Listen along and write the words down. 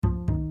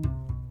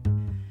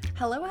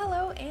Hello,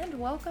 hello, and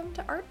welcome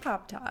to Art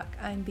Pop Talk.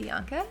 I'm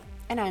Bianca.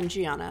 And I'm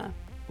Gianna.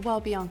 Well,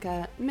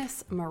 Bianca,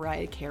 Miss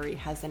Mariah Carey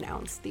has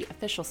announced the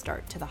official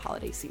start to the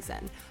holiday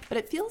season, but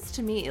it feels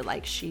to me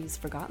like she's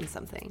forgotten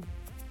something.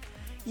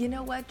 You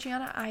know what,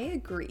 Gianna? I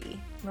agree.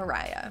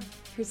 Mariah,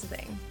 here's the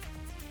thing.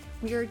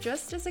 We are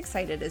just as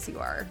excited as you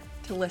are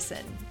to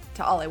listen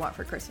to All I Want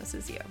for Christmas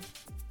Is You.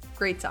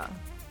 Great song.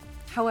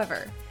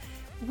 However,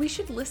 we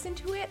should listen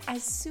to it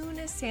as soon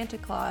as Santa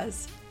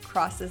Claus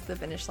crosses the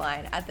finish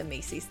line at the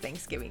Macy's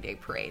Thanksgiving Day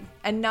Parade,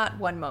 and not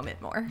one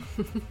moment more.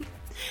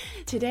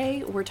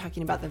 Today, we're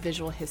talking about the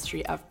visual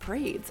history of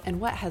parades and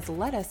what has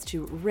led us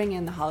to ring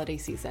in the holiday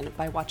season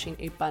by watching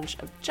a bunch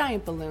of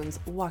giant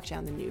balloons walk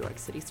down the New York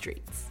City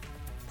streets.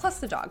 Plus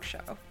the dog show.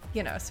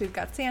 So we've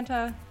got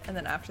Santa, and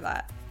then after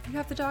that, you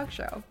have the dog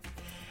show.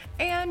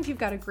 And you've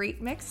got a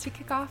great mix to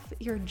kick off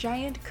your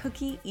giant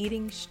cookie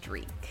eating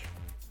streak.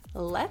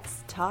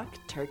 Let's talk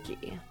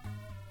turkey.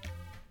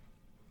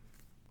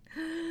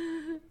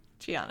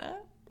 Gianna.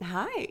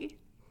 Hi.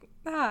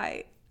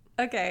 Hi.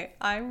 Okay,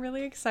 I'm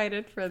really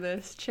excited for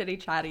this chitty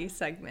chatty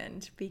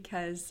segment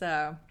because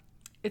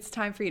it's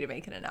time for you to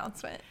make an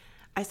announcement.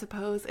 I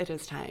suppose it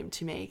is time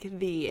to make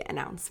the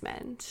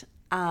announcement.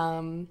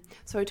 So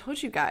I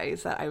told you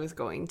guys that I was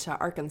going to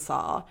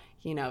Arkansas.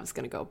 I was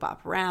going to go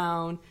bop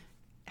around,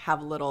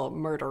 have a little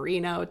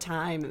murderino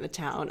time in the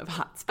town of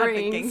Hot Springs.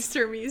 At the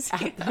Gangster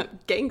Museum. At the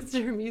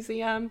Gangster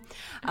Museum.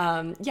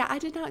 I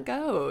did not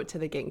go to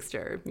the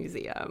Gangster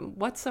Museum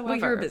whatsoever. Well,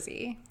 you were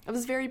busy. I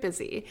was very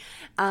busy.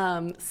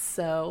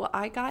 So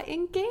I got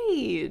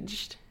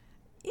engaged.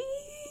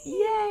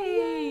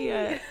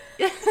 Yay!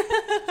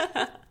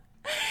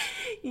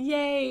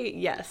 Yay!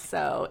 Yes,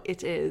 so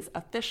it is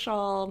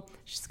official.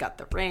 She's got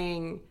the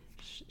ring.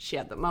 She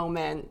had the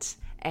moment.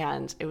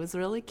 And it was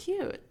really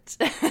cute.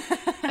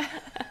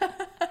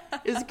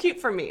 It was cute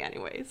for me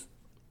anyways.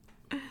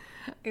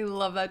 I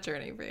love that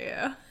journey for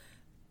you.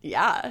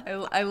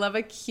 Yeah. I love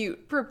a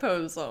cute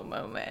proposal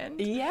moment.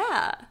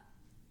 Yeah.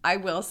 I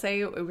will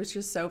say it was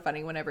just so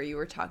funny whenever you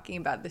were talking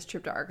about this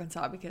trip to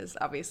Arkansas because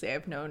obviously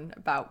I've known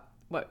about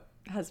what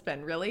has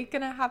been really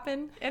gonna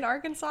happen in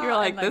Arkansas. You're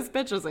like, this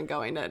bitch isn't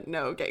going to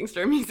no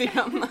Gangster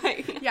Museum.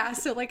 Yeah,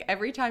 so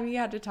every time you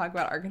had to talk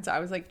about Arkansas, I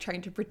was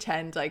trying to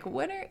pretend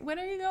when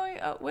are you going?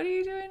 Oh, what are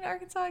you doing in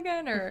Arkansas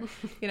again? Or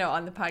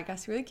on the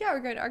podcast you were like, yeah, we're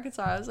going to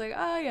Arkansas. I was like,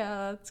 oh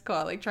yeah, that's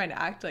cool. Trying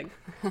to act like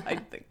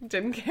I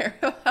didn't care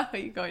about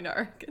you going to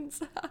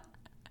Arkansas.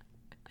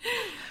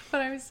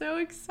 But I'm so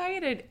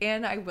excited,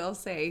 and I will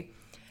say,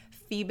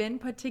 Phoeben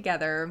put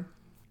together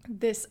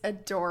this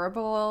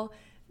adorable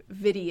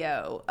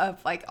video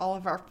of all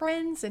of our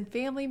friends and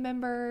family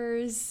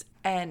members,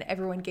 and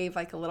everyone gave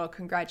a little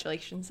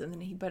congratulations, and then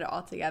he put it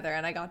all together,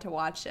 and I got to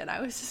watch it, and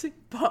I was just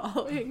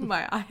bawling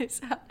my eyes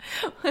out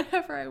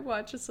whenever I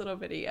watched this little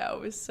video.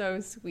 It was so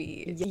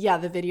sweet. Yeah,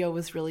 the video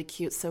was really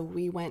cute. So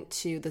we went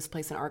to this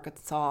place in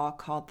Arkansas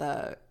called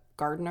the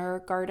Gardner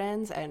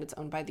Gardens, and it's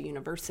owned by the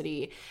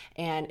university,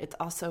 and it's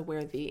also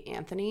where the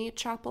Anthony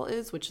Chapel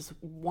is, which is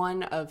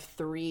one of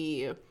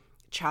 3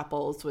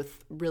 chapels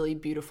with really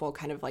beautiful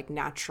kind of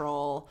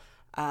natural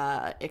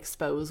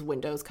exposed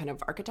windows kind of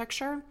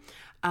architecture.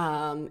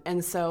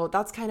 And so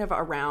that's kind of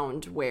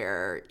around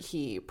where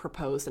he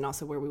proposed and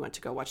also where we went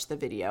to go watch the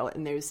video.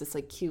 And there's this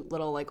cute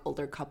little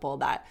older couple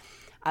that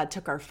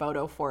took our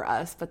photo for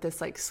us. But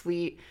this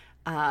sweet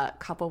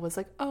couple was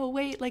like, oh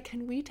wait,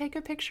 can we take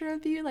a picture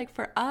of you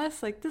for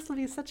us? This will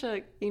be such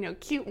a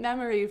cute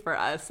memory for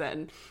us.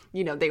 And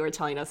they were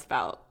telling us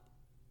about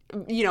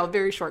a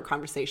very short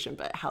conversation,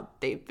 but how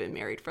they've been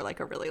married for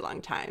a really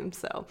long time.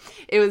 So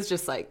it was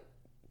just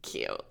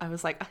cute. I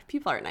was like,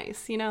 people are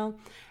nice,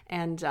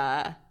 And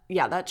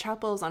that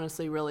chapel is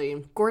honestly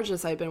really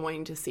gorgeous. I've been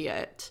wanting to see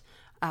it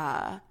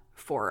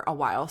for a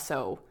while.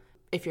 So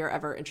if you're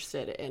ever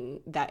interested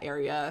in that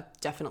area,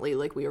 definitely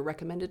we were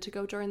recommended to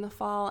go during the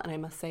fall. And I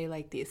must say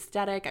the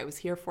aesthetic, I was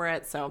here for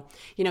it. So,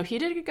 he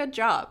did a good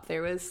job.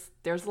 There's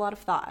a lot of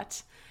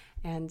thought.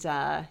 And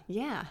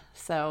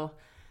so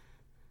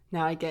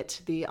now I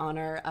get the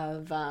honor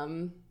of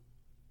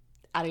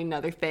adding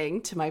another thing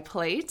to my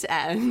plate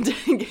and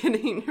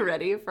getting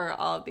ready for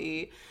all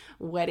the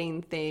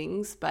wedding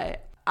things.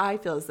 But I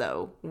feel as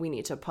though we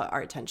need to put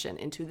our attention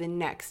into the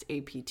next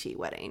APT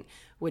wedding,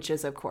 which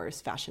is, of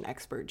course, fashion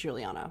expert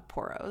Juliana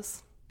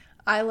Poros.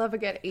 I love a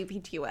good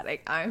APT wedding.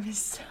 I'm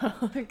so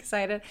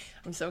excited.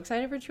 I'm so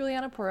excited for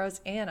Juliana Poros,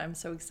 and I'm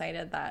so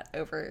excited that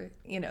over,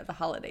 the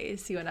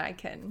holidays, you and I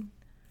can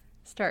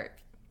start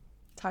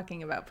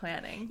talking about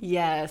planning.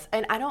 Yes,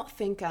 and I don't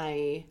think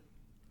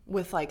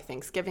with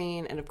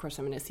Thanksgiving, and of course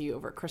I'm going to see you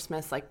over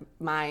Christmas,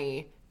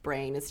 my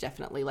brain is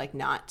definitely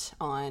not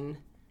on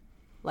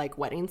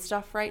wedding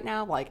stuff right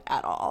now,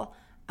 at all.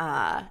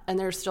 And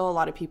there's still a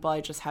lot of people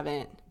I just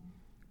haven't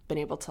been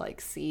able to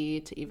see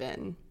to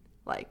even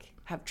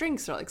have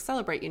drinks or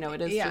celebrate.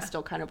 It is just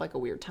still kind of a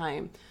weird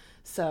time.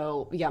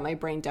 So yeah, my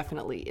brain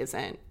definitely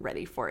isn't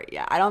ready for it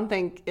yet. I don't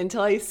think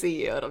until I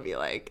see you, it'll be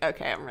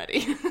okay, I'm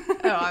ready.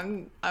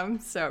 I'm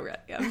so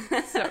ready.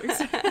 I'm so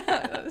excited.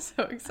 I'm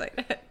so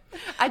excited.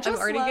 I'm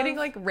already getting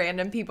like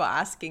random people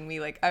asking me.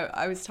 Like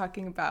I was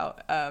talking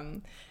about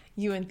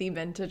you and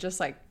Theban to just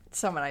like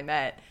someone I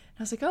met. And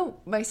I was like, oh,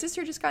 my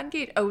sister just got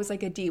engaged. Oh, it was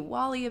like a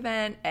Diwali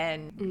event,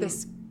 and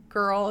this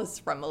girl is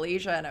from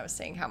Malaysia, and I was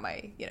saying how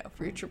my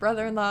future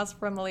brother-in-law is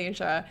from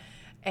Malaysia,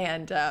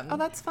 and oh,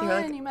 that's fun.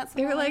 Like, you met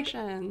some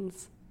Malaysians.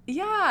 Like,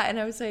 yeah, and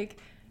I was like,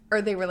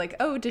 or they were like,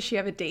 oh, does she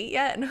have a date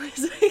yet? And I was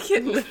like,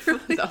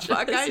 literally the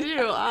fuck I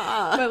do.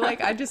 But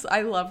like,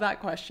 I love that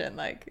question.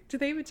 Like, do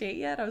they have a date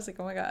yet? I was like,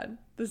 oh my God,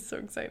 this is so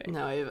exciting.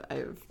 No, I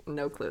have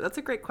no clue. That's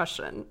a great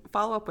question.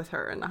 Follow up with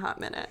her in a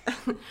hot minute.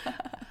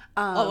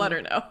 I'll let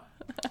her know.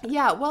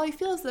 Yeah, well, I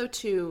feel as though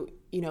too,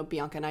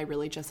 Bianca and I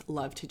really just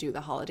love to do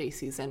the holiday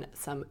season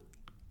some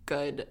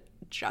good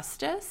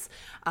justice,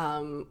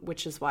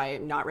 which is why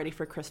I'm not ready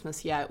for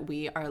Christmas yet.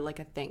 We are like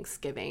a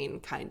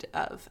Thanksgiving kind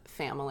of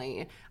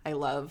family. I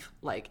love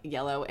like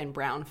yellow and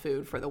brown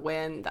food for the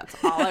win. That's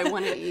all I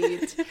want to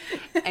eat.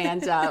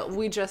 And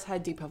we just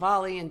had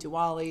Deepavali and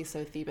Diwali,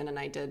 so Theban and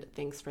I did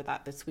things for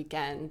that this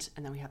weekend,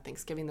 and then we have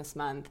Thanksgiving this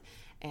month,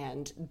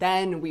 and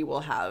then we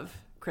will have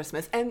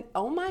Christmas. And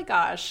oh my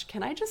gosh,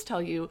 can I just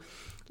tell you,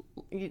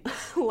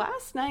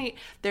 last night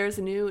there's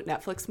a new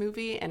Netflix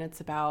movie, and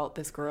it's about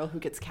this girl who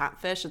gets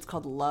catfish. It's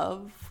called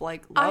Love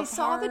I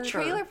saw the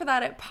trailer for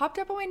that. It popped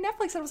up on my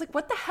Netflix, and I was like,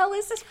 what the hell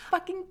is this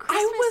fucking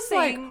Christmas I was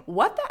thing? like,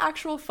 what the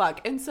actual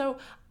fuck? And so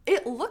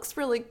it looks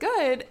really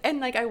good, and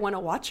like I want to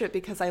watch it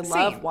because I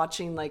love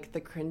watching like the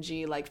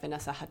cringy like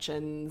Vanessa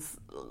Hudgens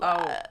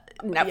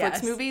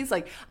Netflix movies.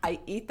 Like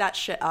I eat that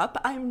shit up.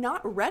 I'm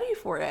not ready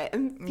for it.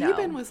 And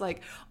Theban was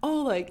like,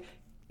 oh, like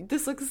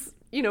this looks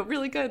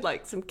really good,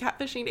 like some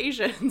catfishing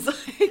Asians.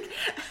 Like,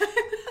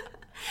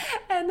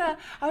 and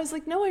I was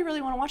like, no, I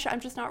really want to watch it.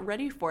 I'm just not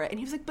ready for it. And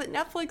he was like, but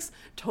Netflix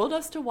told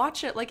us to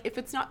watch it. Like, if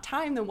it's not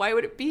time, then why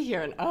would it be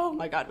here? And oh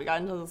my God, we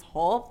got into this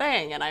whole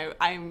thing. And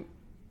I'm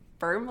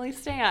firmly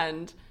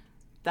stand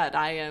that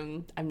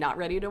I'm not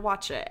ready to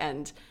watch it.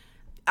 And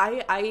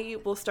I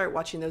will start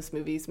watching those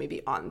movies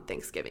maybe on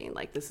Thanksgiving.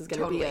 Like, this is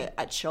going to be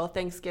a chill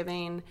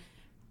Thanksgiving,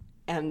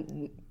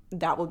 and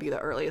that will be the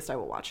earliest I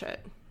will watch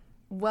it.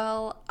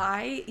 Well,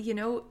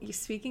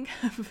 speaking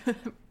of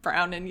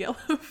brown and yellow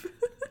food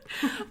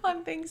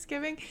on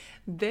Thanksgiving,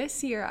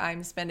 this year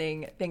I'm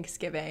spending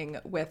Thanksgiving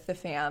with the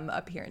fam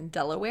up here in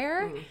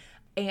Delaware.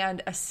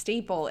 And a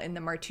staple in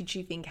the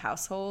Martucci Fink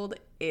household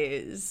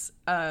is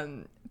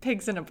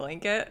pigs in a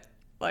blanket,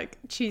 like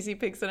cheesy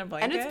pigs in a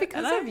blanket. And it's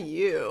because of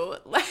you.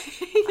 Like,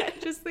 I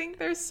just think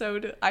they're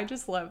I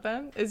just love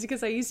them. It's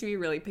because I used to be a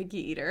really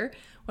picky eater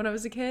when I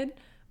was a kid.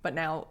 But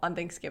now on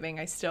Thanksgiving,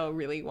 I still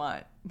really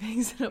want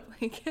pigs in a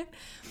blanket.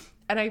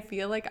 And I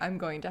feel like I'm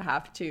going to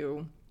have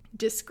to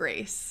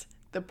disgrace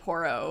the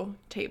Poro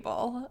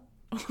table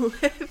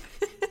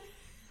with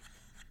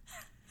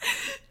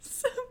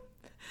some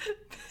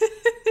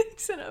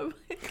pigs in a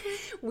blanket.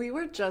 We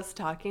were just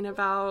talking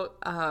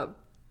about,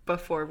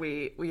 before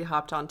we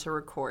hopped on to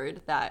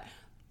record, that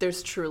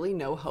there's truly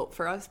no hope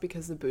for us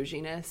because the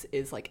bouginess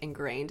is like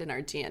ingrained in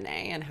our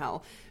DNA, and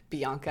how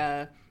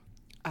Bianca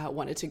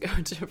wanted to go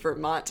to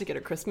Vermont to get a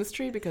Christmas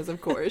tree because,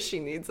 of course, she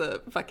needs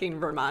a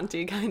fucking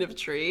Vermonty kind of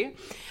tree.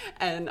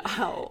 And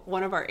how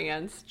one of our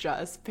aunts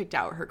just picked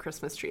out her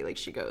Christmas tree. Like,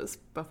 she goes,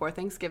 before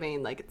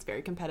Thanksgiving, like, it's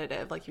very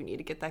competitive. Like, you need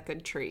to get that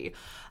good tree.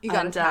 You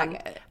gotta tag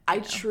it. I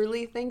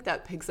truly think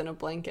that pigs in a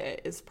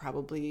blanket is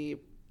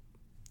probably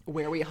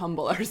where we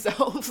humble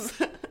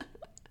ourselves.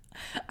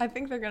 I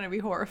think they're going to be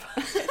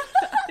horrified.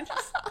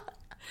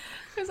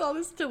 There's all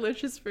this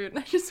delicious food, and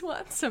I just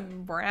want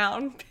some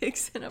brown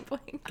pigs in a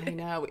blanket. I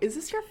know. Is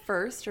this your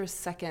first or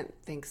second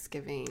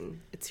Thanksgiving?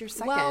 It's your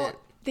second. Well,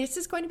 this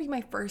is going to be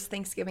my first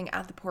Thanksgiving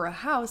at the Poro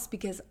house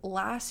because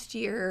last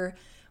year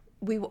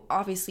we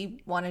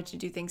obviously wanted to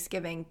do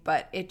Thanksgiving,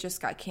 but it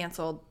just got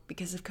canceled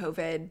because of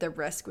COVID. The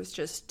risk was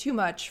just too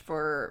much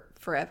for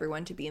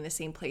everyone to be in the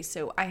same place.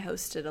 So I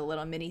hosted a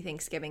little mini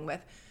Thanksgiving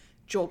with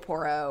Joel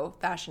Poro,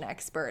 fashion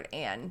expert,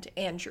 and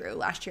Andrew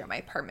last year at my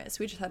apartment. So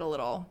we just had a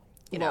little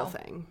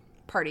thing.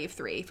 Party of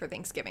 3 for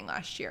Thanksgiving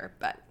last year.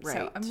 But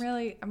so I'm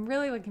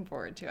really looking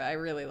forward to it. I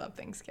really love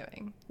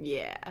Thanksgiving.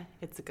 Yeah,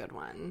 it's a good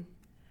one.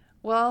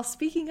 Well,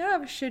 speaking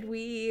of, should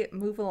we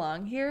move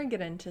along here and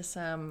get into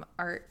some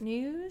art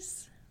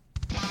news?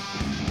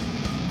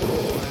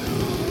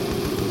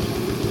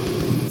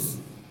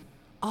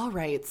 All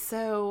right,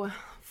 so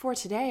for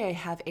today I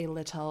have a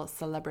little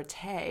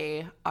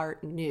celebrity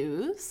art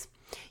news.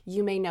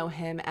 You may know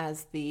him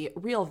as the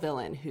real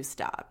villain who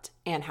stopped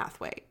Anne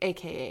Hathaway,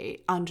 aka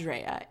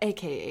Andrea,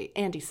 aka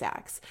Andy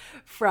Sachs,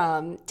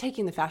 from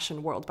taking the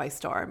fashion world by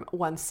storm,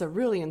 one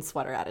cerulean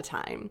sweater at a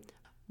time.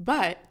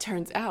 But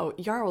turns out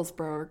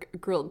Jarlsberg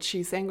grilled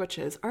cheese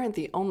sandwiches aren't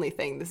the only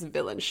thing this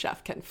villain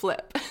chef can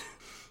flip.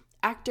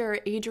 Actor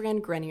Adrian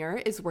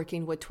Grenier is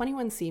working with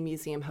 21C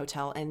Museum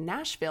Hotel in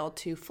Nashville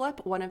to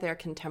flip one of their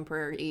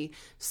contemporary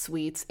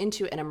suites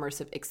into an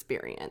immersive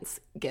experience.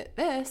 Get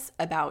this,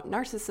 about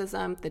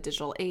narcissism, the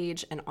digital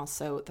age, and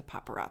also the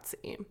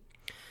paparazzi.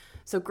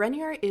 So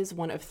Grenier is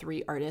one of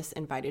 3 artists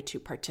invited to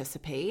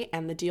participate,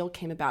 and the deal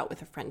came about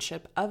with a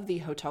friendship of the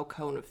Hotel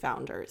Cone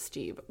founder,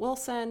 Steve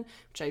Wilson,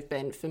 which I've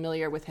been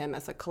familiar with him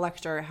as a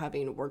collector,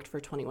 having worked for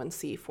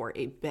 21C for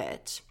a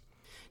bit.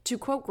 To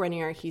quote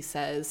Grenier, he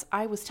says,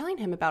 "I was telling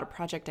him about a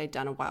project I'd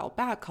done a while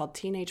back called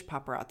Teenage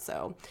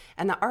Paparazzo,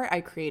 and the art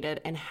I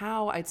created and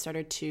how I'd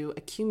started to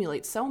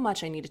accumulate so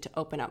much I needed to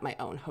open up my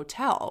own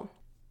hotel.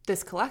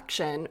 This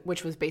collection,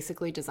 which was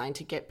basically designed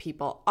to get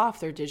people off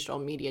their digital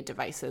media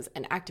devices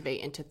and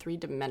activate into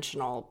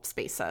 3-dimensional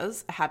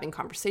spaces, having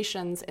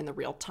conversations in the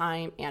real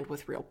time and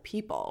with real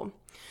people."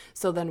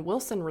 So then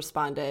Wilson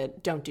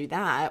responded, "Don't do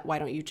that. Why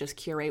don't you just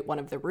curate one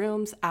of the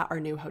rooms at our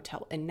new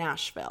hotel in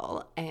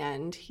Nashville?"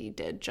 And he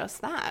did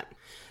just that.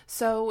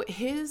 So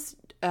his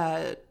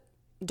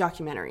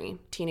documentary,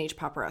 Teenage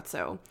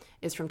Paparazzo,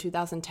 is from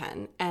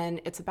 2010, and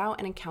it's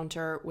about an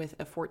encounter with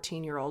a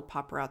 14-year-old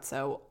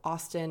paparazzo,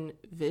 Austin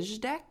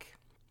Vijdek.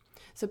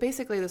 So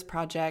basically, this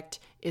project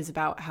is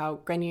about how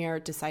Grenier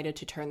decided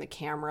to turn the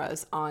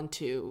cameras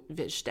onto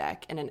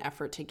Vijdek in an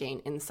effort to gain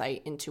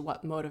insight into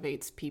what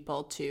motivates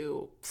people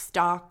to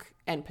stalk,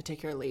 and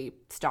particularly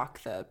stalk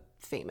the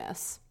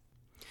famous.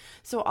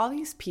 So all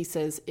these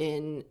pieces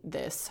in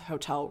this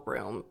hotel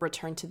room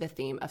return to the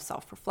theme of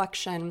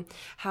self-reflection,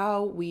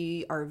 how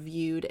we are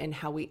viewed and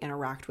how we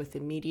interact with the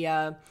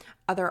media.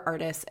 Other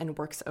artists and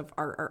works of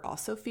art are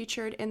also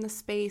featured in the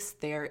space.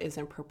 There is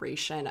an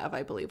appropriation of,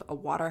 I believe, a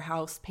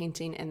Waterhouse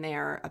painting in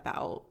there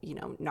about,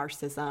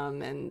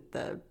 narcissism and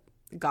the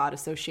god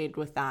associated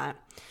with that.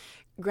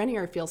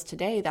 Grenier feels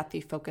today that the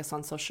focus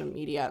on social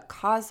media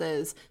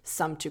causes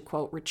some to,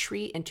 quote,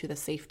 retreat into the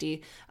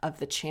safety of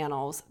the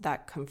channels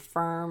that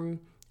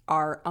confirm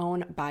our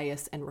own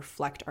bias and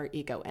reflect our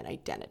ego and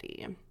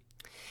identity.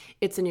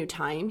 It's a new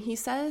time, he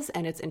says,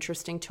 and it's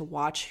interesting to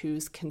watch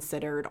who's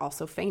considered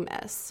also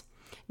famous.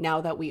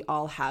 Now that we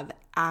all have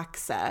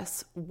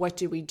access, what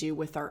do we do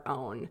with our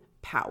own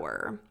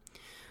power?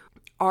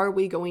 Are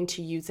we going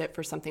to use it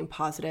for something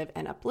positive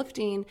and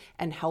uplifting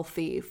and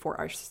healthy for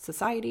our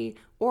society?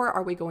 Or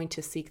are we going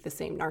to seek the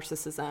same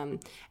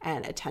narcissism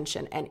and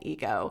attention and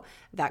ego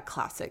that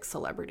classic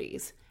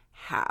celebrities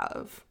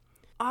have?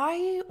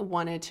 I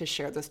wanted to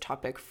share this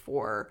topic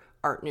for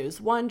Art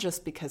News One,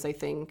 just because I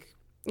think,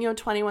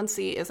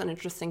 21C is an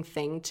interesting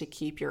thing to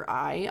keep your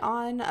eye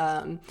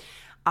on.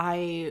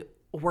 I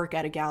work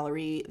at a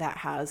gallery that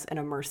has an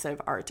immersive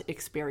art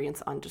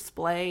experience on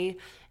display,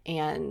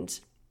 and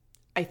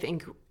I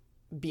think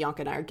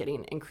Bianca and I are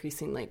getting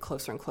increasingly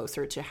closer and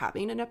closer to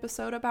having an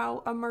episode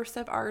about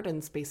immersive art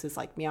and spaces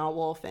like Meow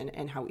Wolf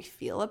and how we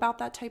feel about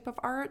that type of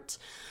art.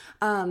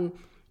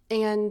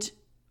 And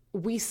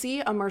we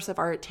see immersive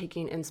art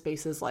taking in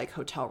spaces like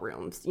hotel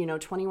rooms.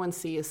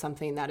 21C is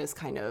something that is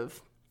kind of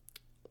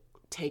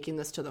taking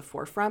this to the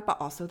forefront, but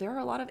also there are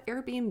a lot of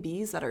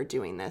Airbnbs that are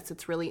doing this.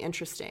 It's really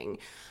interesting.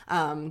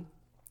 A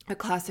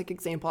classic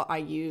example I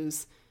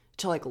use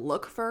to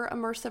look for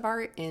immersive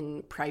art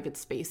in private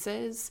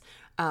spaces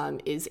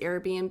is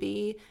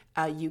Airbnb.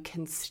 You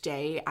can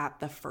stay at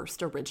the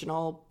first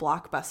original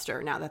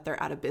Blockbuster now that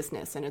they're out of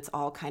business, and it's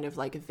all kind of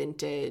like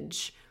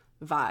vintage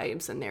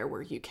vibes in there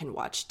where you can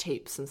watch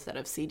tapes instead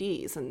of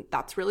CDs, and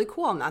that's really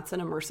cool, and that's an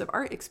immersive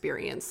art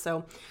experience.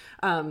 So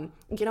I'm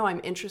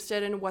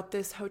interested in what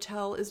this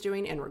hotel is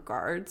doing in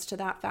regards to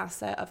that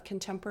facet of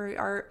contemporary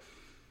art.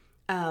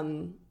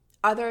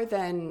 Other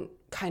than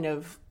kind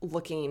of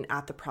looking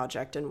at the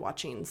project and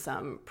watching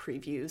some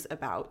previews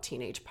about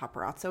Teenage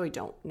Paparazzo, I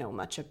don't know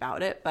much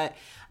about it, but,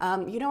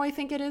 I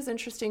think it is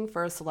interesting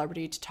for a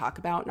celebrity to talk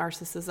about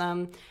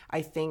narcissism.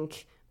 I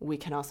think we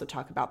can also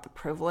talk about the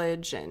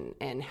privilege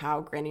and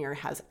how Grenier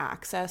has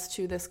access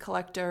to this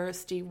collector,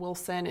 Steve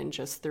Wilson, and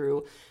just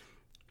through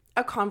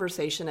a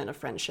conversation and a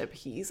friendship,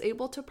 he's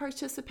able to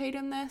participate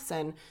in this.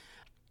 And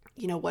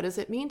what does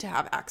it mean to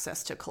have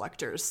access to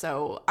collectors?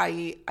 So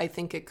I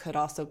think it could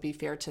also be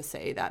fair to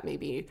say that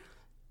maybe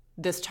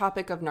this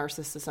topic of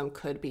narcissism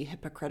could be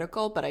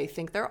hypocritical, but I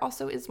think there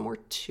also is more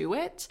to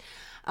it.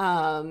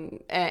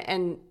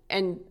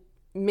 And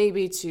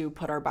maybe to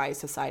put our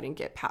bias aside and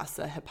get past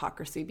the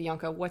hypocrisy.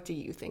 Bianca, what do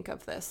you think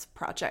of this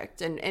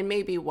project and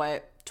maybe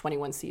what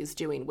 21C is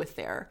doing with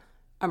their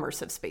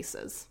immersive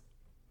spaces?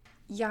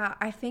 Yeah,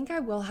 I think I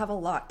will have a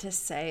lot to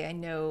say. I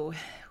know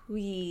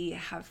we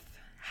have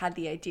had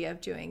the idea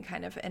of doing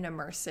kind of an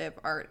immersive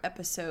art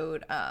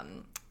episode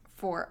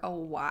for a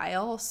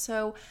while.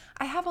 So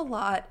I have a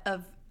lot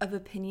of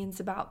opinions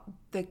about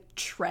the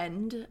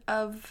trend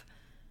of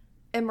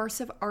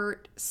immersive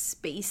art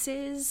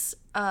spaces.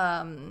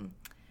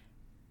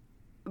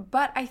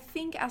 But I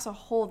think as a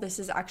whole, this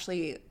is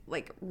actually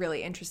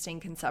really interesting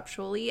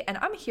conceptually, and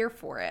I'm here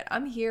for it.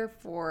 I'm here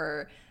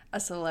for a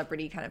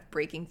celebrity kind of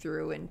breaking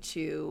through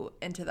into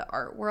the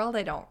art world.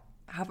 I don't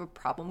have a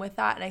problem with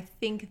that. And I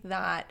think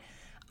that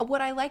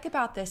what I like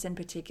about this in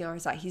particular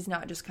is that he's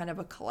not just kind of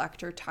a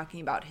collector talking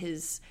about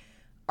his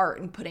art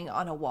and putting it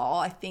on a wall.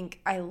 I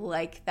think I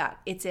like that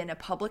it's in a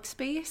public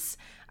space.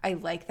 I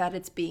like that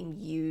it's being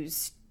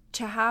used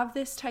to have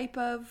this type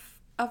of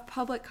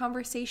public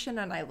conversation,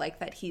 and I like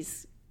that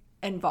he's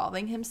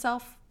involving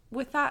himself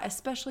with that,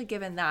 especially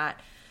given that,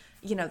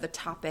 you know, the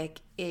topic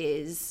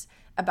is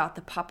about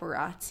the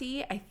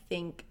paparazzi. I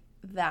think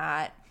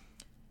that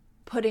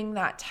putting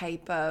that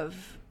type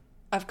of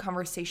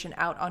conversation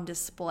out on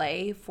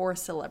display for a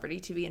celebrity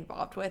to be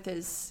involved with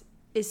is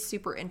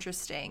super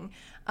interesting.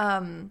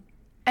 And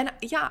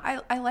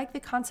yeah, I like the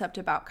concept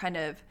about kind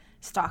of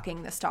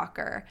stalking the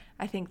stalker.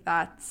 I think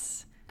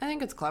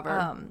it's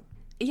clever.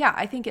 Yeah,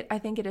 I think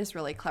it is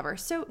really clever.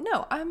 So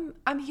no,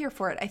 I'm here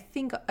for it. I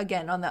think,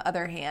 again, on the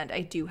other hand,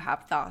 I do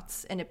have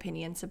thoughts and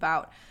opinions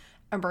about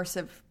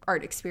immersive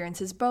art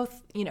experiences,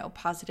 both, you know,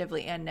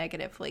 positively and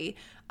negatively.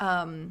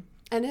 And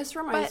this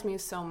reminds me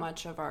so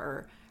much of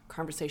our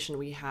conversation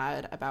we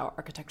had about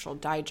Architectural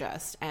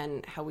Digest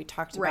and how we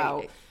talked about...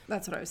 Right,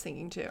 that's what I was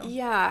thinking too.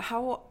 Yeah,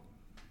 how,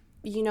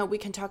 you know, we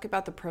can talk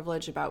about the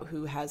privilege about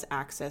who has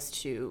access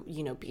to,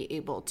 you know, be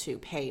able to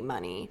pay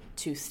money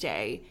to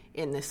stay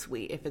in this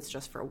suite if it's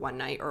just for one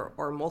night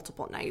or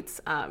multiple nights.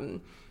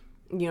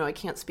 You know, I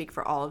can't speak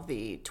for all of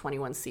the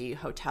 21C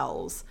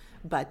hotels,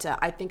 but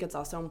I think it's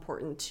also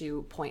important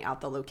to point out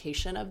the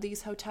location of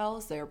these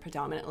hotels. They're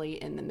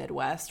predominantly in the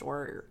Midwest,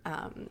 or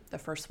the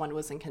first one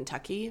was in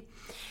Kentucky.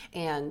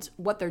 And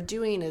what they're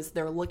doing is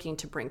they're looking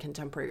to bring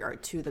contemporary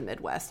art to the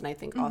Midwest, and I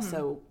think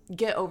also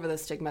get over the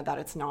stigma that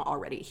it's not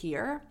already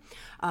here.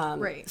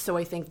 Right. So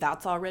I think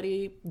that's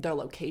already, their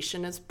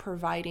location is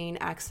providing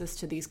access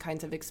to these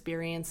kinds of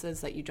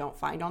experiences that you don't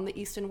find on the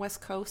East and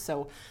West Coast.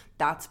 So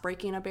that's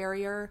breaking a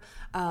barrier.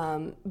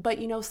 But,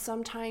 you know,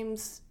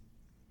 sometimes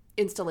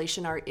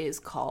installation art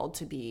is called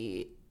to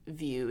be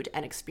viewed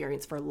and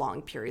experienced for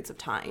long periods of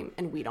time,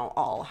 and we don't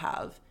all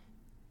have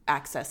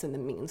access and the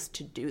means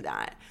to do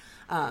that.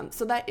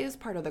 So that is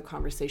part of the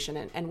conversation,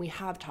 and we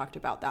have talked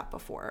about that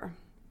before.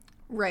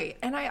 Right.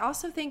 And I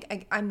also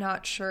think, I'm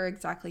not sure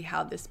exactly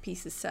how this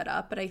piece is set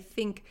up, but I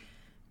think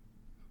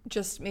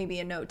just maybe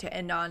a note to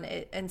end on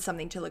it and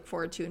something to look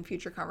forward to in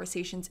future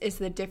conversations is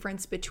the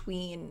difference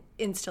between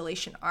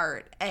installation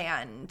art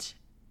and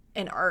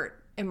an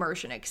art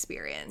immersion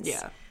experience.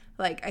 Yeah.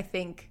 Like, I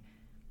think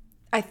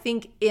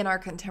in our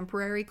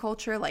contemporary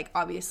culture, like,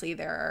 obviously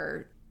there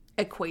are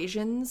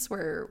equations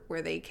where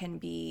they can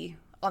be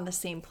on the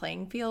same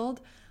playing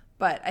field,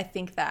 but I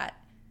think that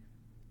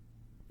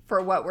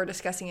for what we're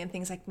discussing in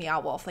things like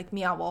Meow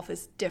Wolf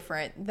is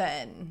different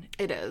than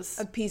it is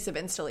a piece of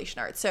installation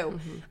art. So,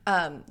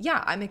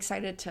 yeah, I'm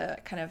excited to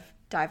kind of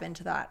dive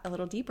into that a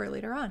little deeper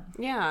later on.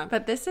 Yeah.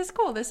 But this is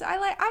cool.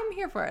 I'm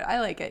here for it.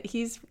 I like it.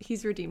 He's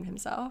redeemed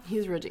himself.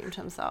 He's redeemed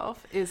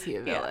himself. Is he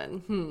a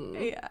villain?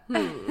 Yeah.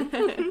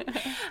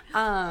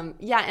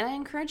 Yeah, and I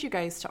encourage you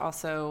guys to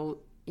also,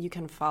 you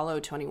can follow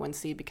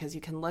 21C because you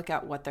can look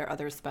at what their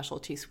other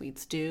specialty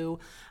suites do.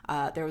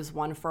 There was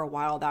one for a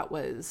while that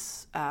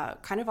was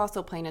kind of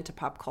also playing into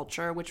pop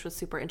culture, which was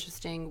super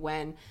interesting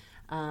when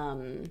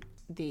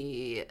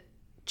the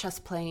chess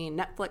playing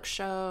Netflix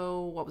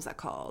show, what was that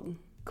called?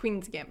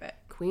 Queen's Gambit.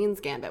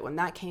 When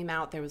that came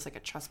out, there was like a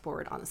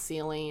chessboard on the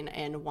ceiling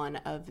in one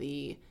of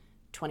the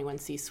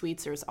 21C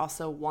suites. There's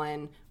also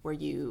one where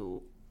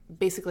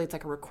basically it's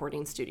like a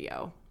recording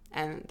studio,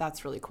 and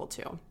that's really cool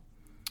too.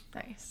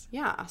 Nice.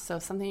 Yeah, so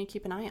something to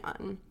keep an eye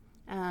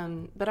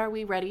on. But are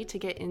we ready to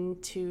get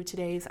into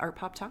today's Art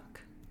Pop Talk?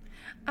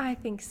 I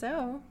think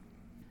so.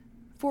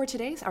 For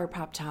today's Art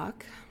Pop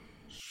Talk,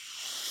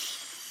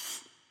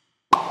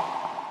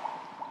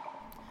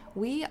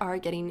 we are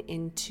getting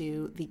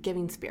into the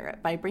giving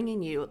spirit by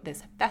bringing you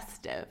this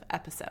festive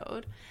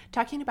episode,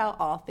 talking about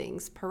all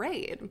things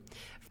parade.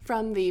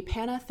 From the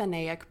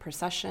Panathenaic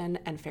Procession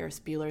and Ferris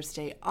Bueller's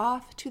Day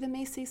Off to the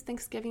Macy's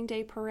Thanksgiving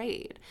Day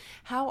Parade.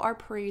 How are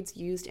parades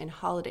used in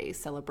holiday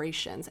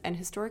celebrations and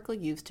historically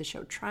used to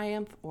show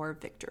triumph or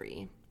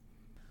victory?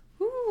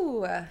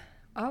 Ooh,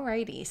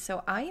 alrighty.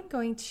 So I am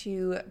going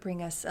to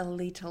bring us a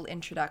little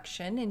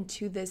introduction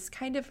into this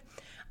kind of,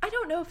 I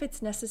don't know if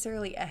it's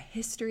necessarily a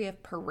history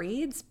of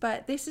parades,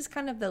 but this is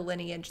kind of the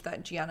lineage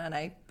that Gianna and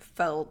I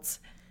felt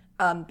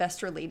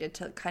best related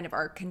to kind of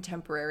our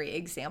contemporary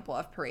example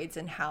of parades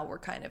and how we're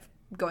kind of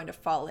going to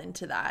fall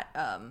into that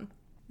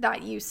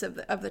that use of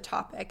the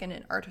topic in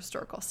an art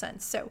historical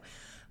sense. So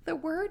the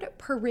word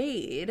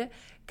parade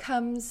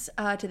comes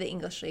to the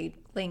English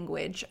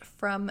language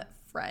from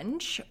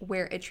French,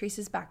 where it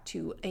traces back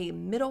to a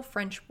Middle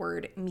French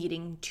word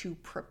meaning to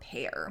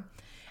prepare.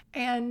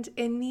 And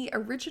in the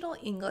original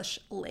English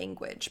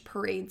language,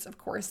 parades, of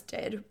course,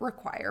 did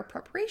require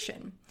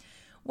preparation.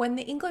 When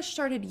the English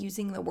started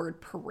using the word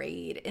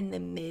parade in the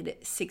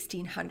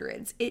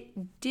mid-1600s,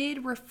 it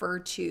did refer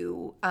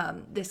to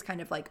this kind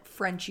of like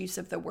French use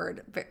of the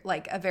word,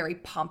 like a very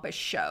pompous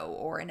show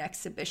or an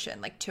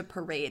exhibition, like to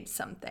parade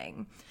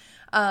something.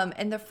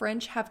 And the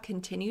French have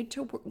continued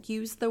to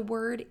use the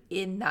word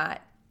in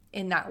that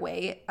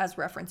way as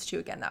reference to,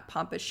 again, that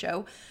pompous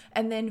show.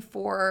 And then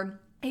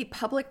for a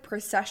public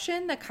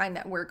procession, the kind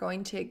that we're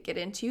going to get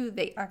into,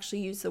 they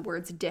actually use the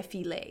words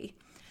défilé.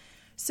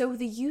 So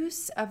the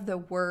use of the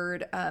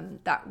word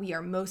that we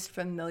are most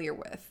familiar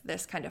with,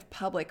 this kind of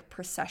public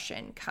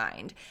procession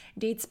kind,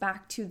 dates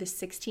back to the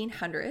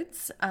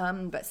 1600s,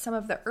 but some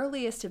of the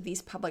earliest of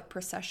these public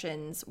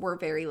processions were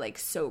very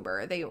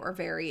sober. They were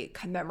very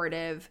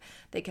commemorative.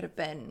 They could have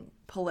been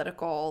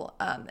political,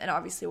 and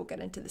obviously we'll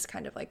get into this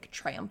kind of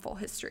triumphal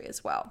history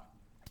as well.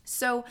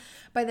 So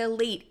by the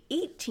late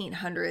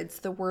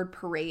 1800s, the word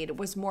parade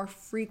was more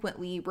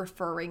frequently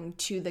referring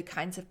to the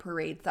kinds of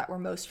parades that we're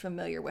most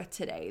familiar with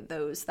today,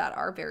 those that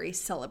are very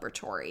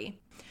celebratory.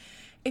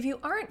 If you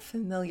aren't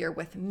familiar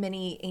with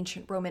many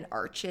ancient Roman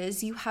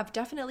arches, you have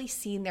definitely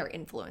seen their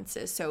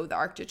influences. So the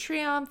Arc de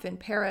Triomphe in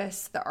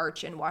Paris, the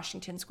Arch in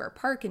Washington Square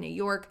Park in New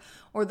York,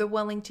 or the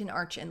Wellington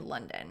Arch in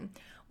London.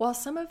 While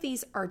some of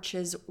these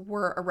arches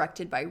were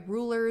erected by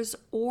rulers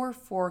or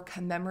for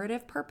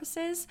commemorative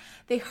purposes,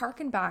 they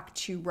harken back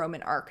to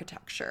Roman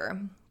architecture.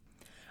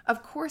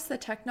 Of course, the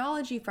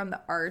technology from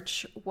the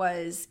arch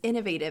was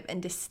innovative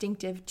and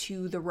distinctive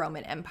to the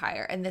Roman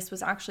Empire, and this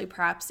was actually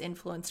perhaps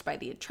influenced by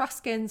the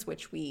Etruscans,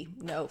 which we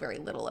know very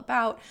little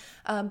about,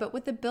 but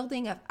with the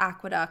building of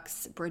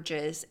aqueducts,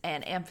 bridges,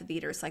 and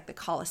amphitheaters like the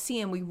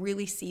Colosseum, we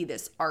really see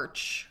this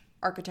arch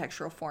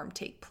architectural form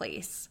take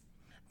place.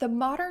 The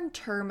modern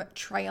term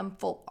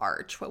triumphal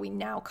arch, what we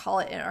now call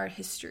it in art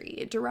history,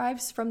 it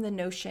derives from the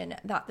notion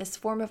that this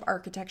form of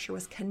architecture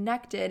was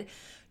connected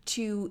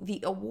to the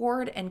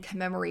award and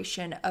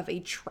commemoration of a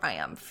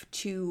triumph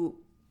to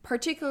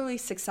particularly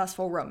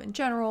successful Roman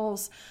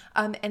generals,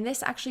 and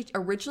this actually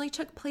originally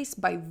took place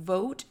by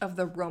vote of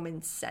the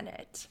Roman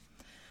Senate.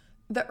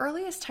 The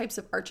earliest types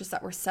of arches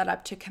that were set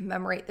up to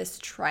commemorate this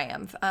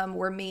triumph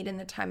were made in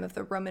the time of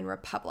the Roman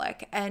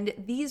Republic, and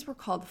these were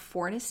called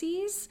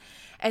fornices,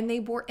 and they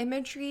bore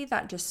imagery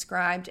that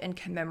described and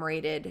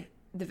commemorated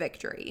the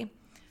victory.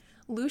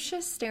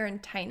 Lucius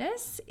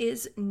Starentinus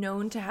is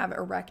known to have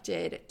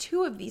erected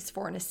 2 of these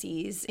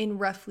fornices in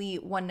roughly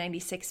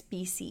 196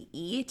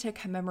 BCE to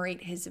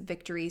commemorate his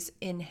victories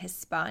in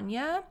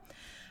Hispania.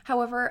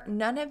 However,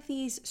 none of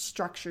these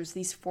structures,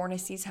 these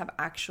fornices, have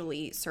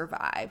actually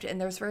survived,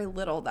 and there's very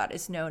little that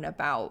is known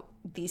about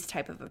these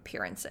type of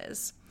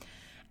appearances.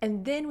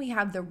 And then we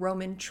have the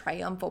Roman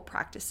triumphal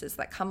practices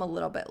that come a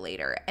little bit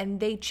later, and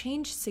they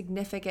changed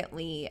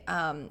significantly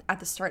at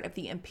the start of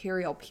the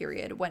imperial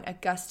period when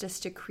Augustus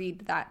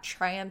decreed that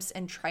triumphs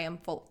and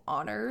triumphal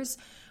honors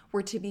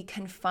were to be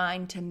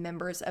confined to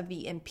members of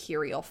the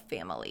imperial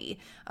family,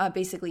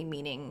 basically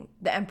meaning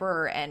the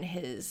emperor and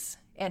his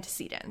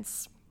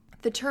antecedents.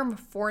 The term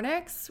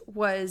fornix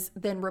was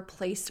then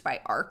replaced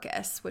by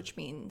arcus, which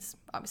means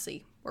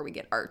obviously where we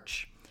get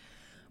arch.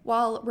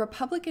 While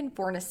Republican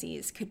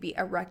fornices could be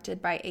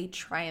erected by a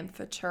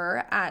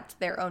triumphator at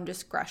their own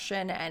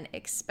discretion and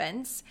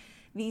expense,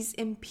 these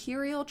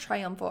imperial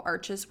triumphal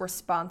arches were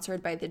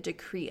sponsored by the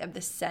decree of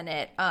the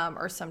Senate,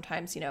 or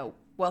sometimes,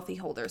 wealthy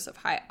holders of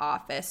high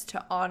office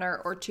to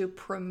honor or to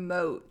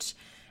promote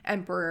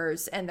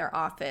emperors and their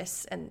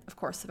office and, of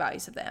course, the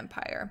values of the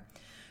empire.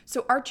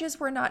 So arches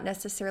were not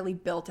necessarily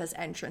built as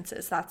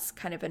entrances. That's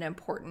kind of an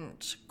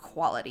important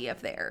quality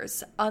of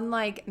theirs.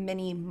 Unlike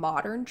many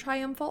modern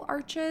triumphal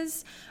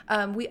arches,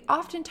 we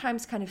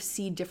oftentimes kind of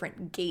see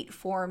different gate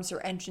forms or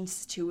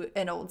entrances to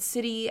an old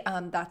city.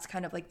 That's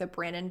kind of like the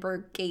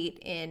Brandenburg Gate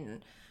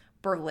in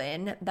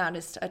Berlin. That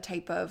is a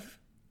type of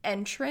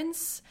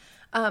entrance.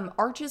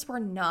 Arches were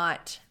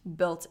not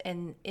built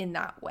in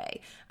that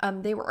way.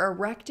 They were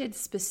erected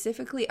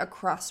specifically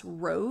across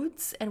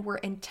roads and were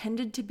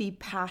intended to be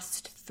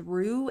passed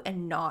through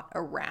and not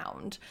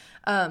around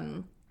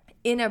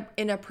in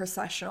a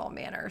processional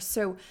manner.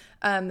 So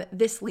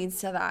this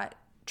leads to that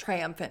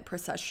triumphant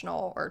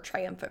processional or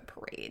triumphant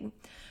parade.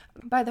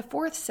 By the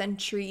 4th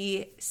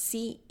century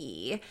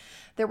CE,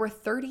 there were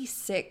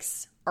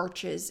 36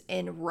 arches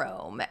in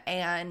Rome,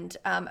 and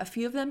a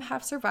few of them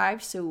have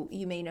survived. So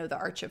you may know the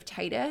Arch of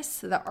Titus,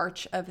 the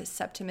Arch of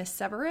Septimus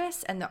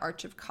Severus, and the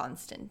Arch of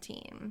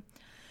Constantine.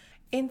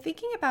 In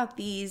thinking about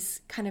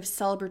these kind of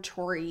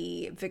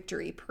celebratory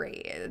victory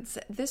parades,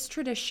 this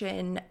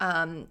tradition,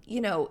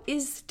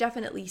 is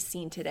definitely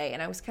seen today.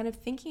 And I was kind of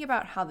thinking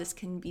about how this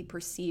can be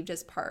perceived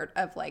as part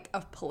of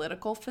a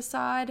political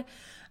facade,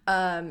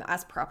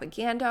 as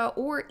propaganda,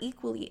 or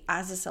equally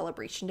as a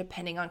celebration,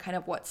 depending on kind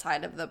of what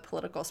side of the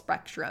political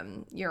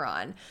spectrum you're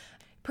on.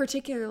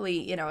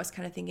 Particularly, I was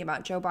kind of thinking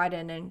about Joe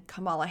Biden and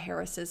Kamala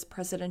Harris's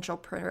presidential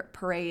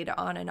parade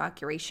on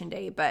Inauguration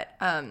Day, but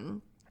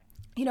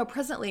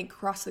presently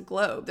across the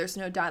globe, there's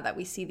no doubt that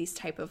we see these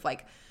type of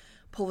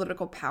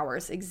political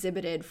powers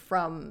exhibited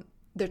from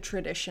the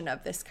tradition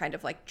of this kind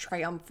of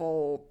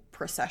triumphal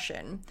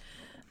procession.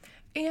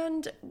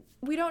 And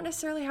we don't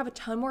necessarily have a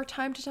ton more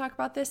time to talk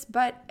about this,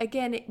 but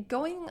again,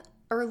 going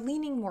are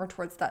leaning more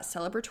towards that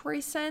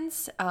celebratory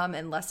sense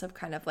and less of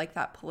kind of like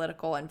that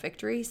political and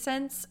victory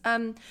sense.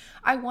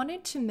 I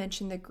wanted to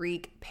mention the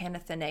Greek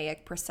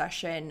Panathenaic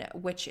procession,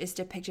 which is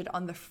depicted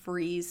on the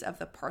frieze of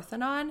the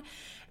Parthenon.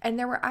 And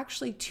there were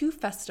actually two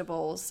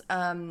festivals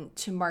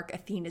to mark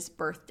Athena's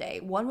birthday.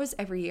 One was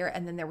every year,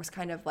 and then there was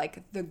kind of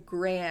like the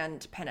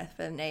grand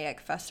Panathenaic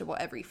festival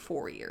every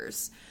 4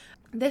 years.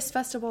 This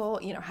festival,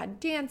 had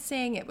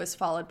dancing. It was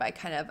followed by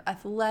kind of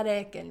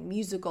athletic and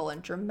musical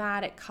and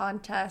dramatic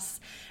contests.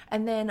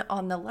 And then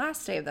on the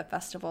last day of the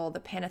festival, the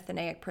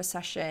Panathenaic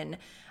procession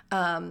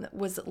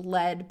was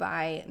led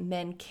by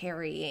men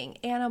carrying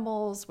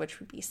animals, which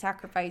would be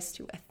sacrificed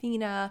to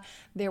Athena.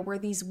 There were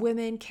these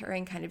women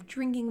carrying kind of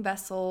drinking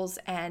vessels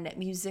and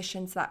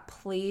musicians that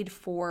played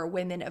for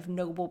women of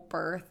noble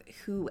birth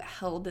who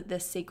held the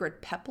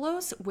sacred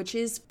peplos, which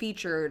is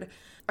featured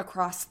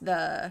across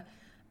the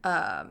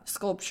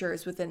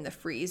sculptures within the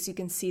frieze. You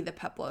can see the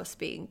peplos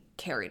being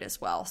carried as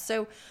well.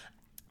 So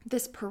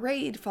this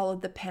parade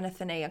followed the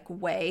Panathenaic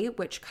Way,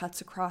 which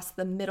cuts across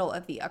the middle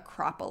of the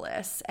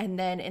Acropolis. And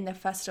then in the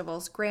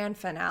festival's grand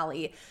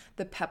finale,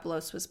 the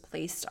peplos was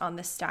placed on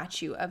the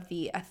statue of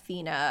the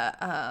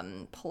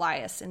Athena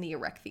Pallas in the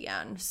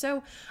Erechtheion.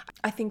 So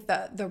I think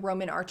that the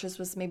Roman arches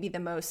was maybe the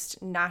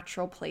most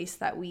natural place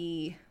that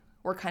we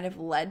were kind of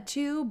led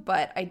to,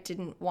 but I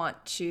didn't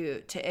want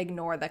to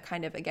ignore the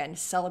kind of, again,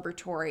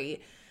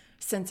 celebratory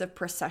sense of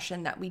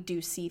procession that we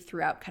do see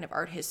throughout kind of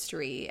art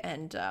history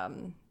and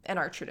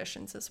art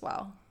traditions as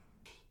well.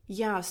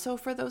 Yeah, so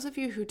for those of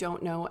you who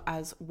don't know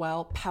as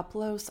well,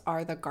 peplos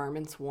are the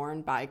garments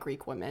worn by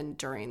Greek women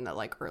during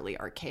the early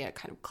archaic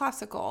kind of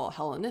classical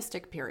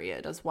Hellenistic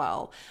period as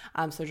well.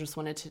 So just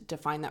wanted to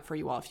define that for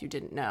you all if you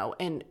didn't know,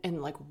 and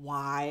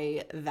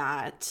why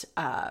that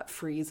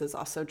frieze is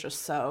also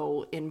just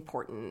so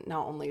important,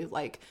 not only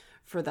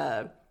for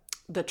the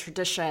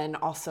tradition,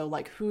 also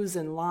who's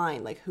in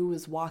line, who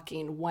is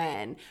walking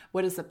when,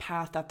 what is the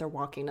path that they're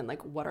walking, and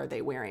what are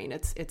they wearing.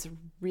 It's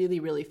really,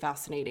 really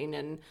fascinating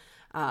and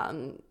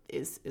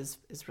is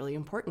really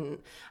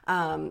important.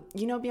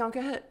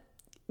 Bianca,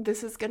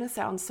 this is going to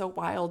sound so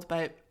wild,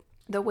 but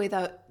the way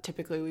that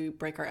typically we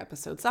break our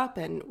episodes up,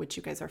 and which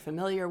you guys are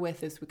familiar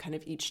with, is we kind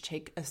of each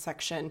take a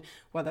section,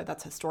 whether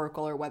that's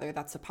historical or whether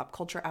that's a pop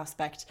culture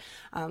aspect.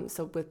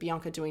 So with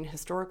Bianca doing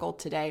historical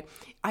today,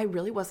 I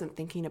really wasn't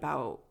thinking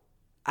about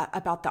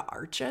the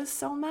arches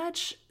so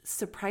much.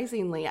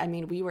 Surprisingly,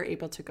 we were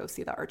able to go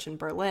see the arch in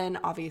Berlin,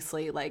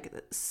 obviously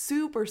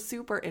super,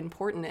 super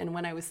important. And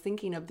when I was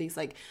thinking of these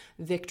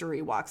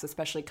victory walks,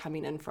 especially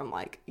coming in from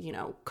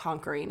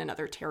conquering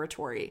another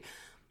territory,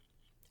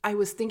 I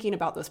was thinking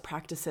about those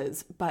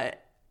practices,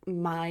 but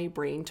my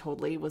brain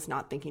totally was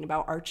not thinking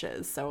about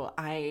arches.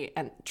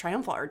 And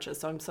triumphal arches.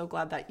 So I'm so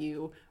glad that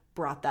you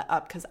brought that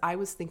up, because I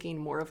was thinking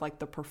more of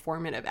the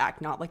performative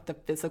act, not the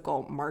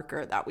physical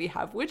marker that we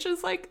have, which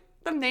is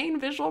the main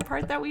visual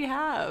part that we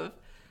have.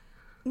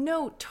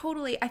 No,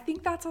 totally. I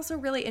think that's also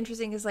really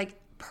interesting is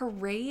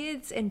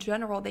parades in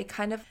general, they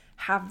kind of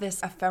have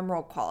this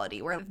ephemeral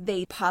quality where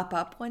they pop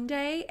up one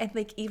day,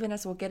 and even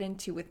as we'll get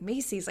into with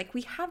Macy's,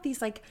 we have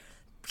these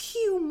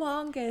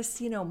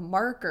humongous,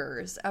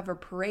 markers of a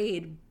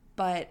parade,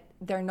 but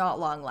they're not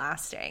long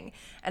lasting.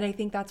 And I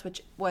think that's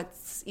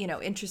what's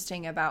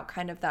interesting about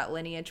kind of that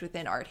lineage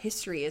within art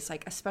history is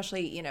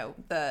especially,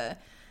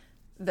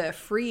 the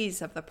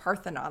frieze of the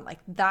Parthenon,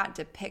 that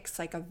depicts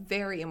a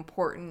very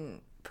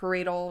important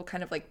paradal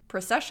kind of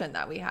procession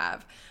that we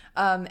have.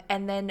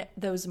 And then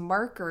those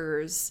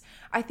markers,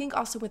 I think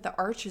also with the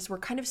arches, we're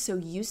kind of so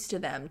used to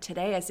them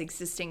today as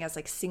existing as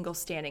single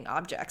standing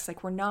objects.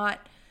 We're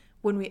not,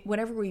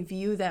 whenever we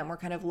view them, we're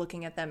kind of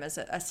looking at them as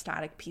a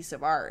static piece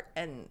of art.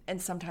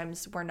 And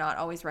sometimes we're not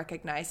always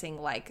recognizing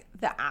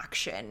the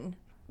action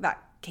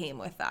that came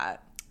with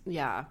that.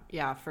 Yeah,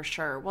 for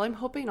sure. Well, I'm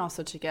hoping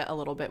also to get a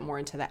little bit more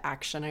into the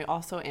action. I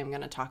also am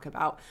going to talk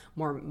about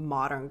more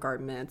modern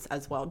garments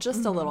as well,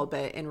 just a little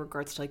bit in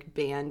regards to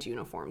band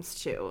uniforms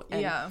too.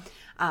 And,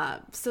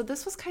 so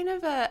this was kind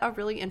of a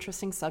really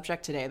interesting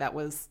subject today that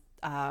was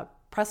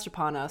pressed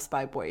upon us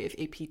by Boy of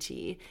APT,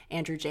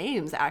 Andrew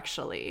James,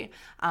 actually,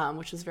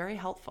 which was very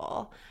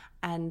helpful.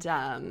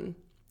 And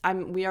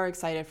we are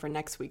excited for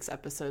next week's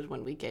episode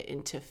when we get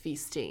into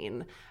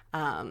feasting.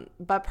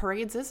 But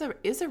parades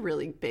is a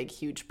really big,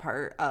 huge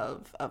part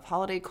of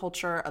holiday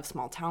culture, of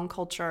small town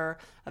culture,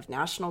 of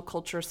national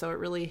culture. So it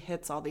really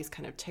hits all these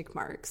kind of tick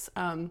marks.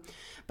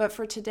 But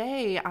for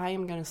today, I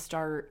am going to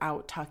start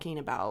out talking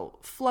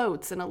about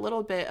floats and a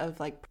little bit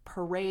of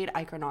parade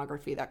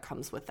iconography that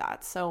comes with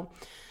that. So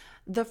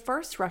the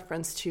first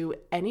reference to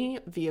any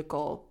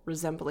vehicle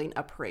resembling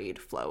a parade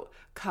float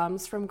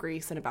comes from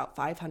Greece in about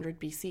 500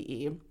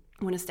 BCE,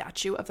 when a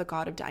statue of the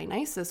god of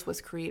Dionysus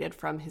was created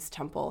from his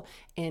temple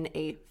in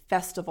a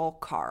festival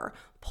car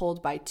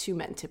pulled by two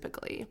men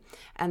typically.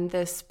 And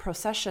this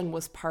procession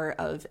was part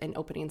of an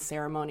opening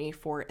ceremony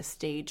for a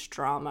stage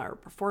drama or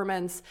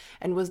performance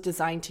and was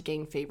designed to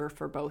gain favor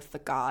for both the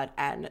god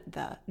and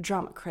the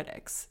drama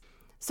critics.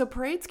 So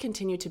parades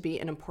continue to be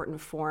an important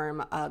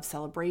form of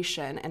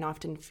celebration and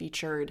often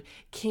featured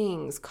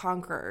kings,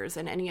 conquerors,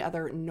 and any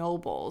other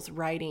nobles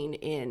riding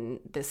in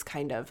this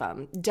kind of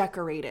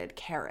decorated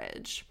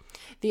carriage.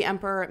 The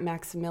Emperor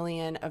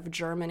Maximilian of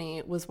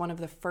Germany was one of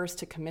the first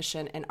to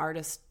commission an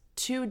artist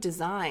to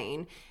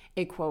design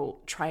a,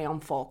 quote,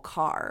 triumphal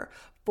car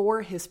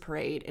for his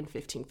parade in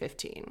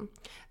 1515.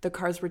 The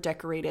cars were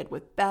decorated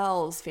with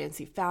bells,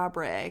 fancy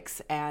fabrics,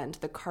 and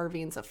the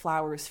carvings of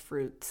flowers,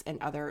 fruits, and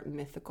other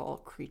mythical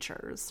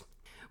creatures.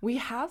 We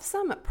have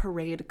some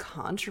parade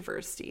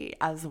controversy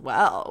as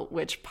well,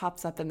 which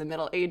pops up in the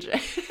Middle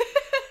Ages.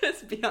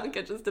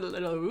 Bianca just did a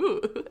little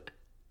ooh.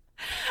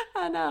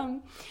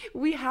 And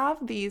we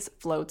have these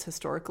floats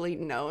historically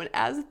known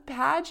as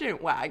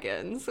pageant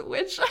wagons,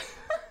 which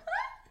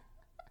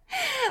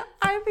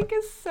I think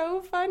is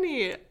so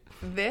funny.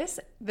 This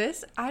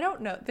I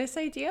don't know. This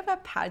idea of a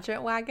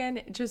pageant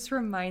wagon just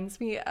reminds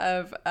me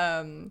of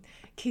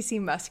Casey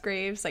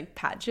Musgraves like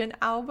pageant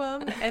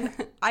album, and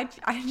I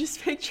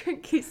just picture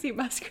Casey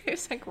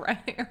Musgraves like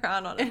riding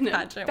around on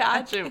a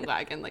pageant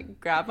wagon. Like,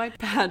 grab my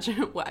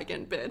pageant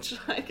wagon, bitch.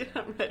 Like,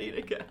 I'm ready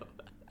to go.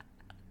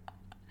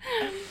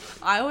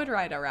 I would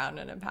ride around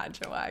in a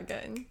pageant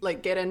wagon.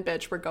 Like, get in,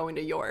 bitch. We're going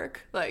to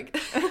York. Like.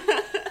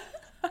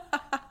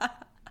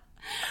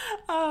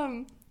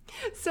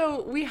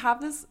 So we have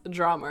this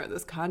drama,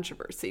 this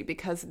controversy,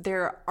 because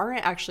there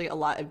aren't actually a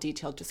lot of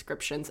detailed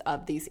descriptions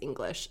of these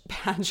English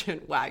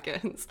pageant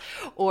wagons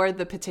or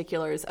the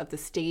particulars of the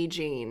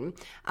staging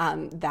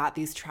that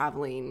these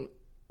traveling,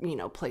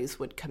 plays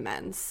would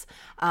commence.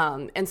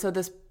 And so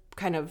this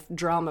kind of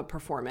drama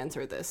performance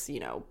or this,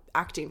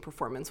 acting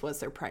performance was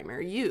their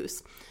primary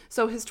use.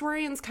 So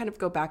historians kind of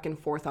go back and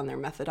forth on their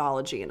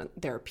methodology and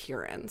their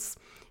appearance.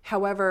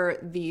 However,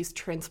 these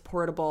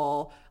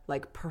transportable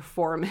like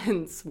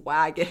performance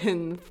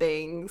wagon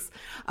things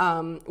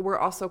were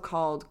also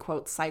called,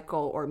 quote,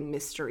 cycle or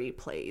mystery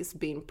plays,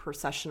 being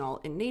processional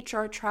in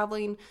nature,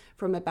 traveling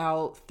from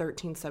about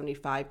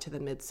 1375 to the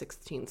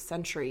mid-16th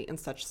century in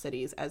such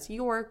cities as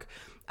York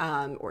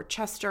or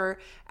Chester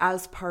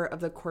as part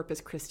of the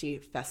Corpus Christi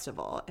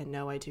Festival. And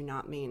no, I do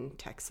not mean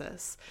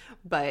Texas,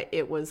 but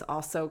it was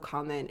also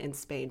common in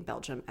Spain,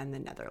 Belgium, and the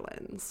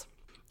Netherlands.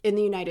 In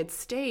the United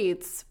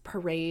States,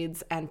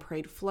 parades and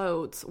parade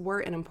floats were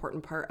an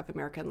important part of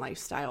American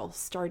lifestyle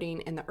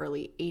starting in the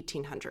early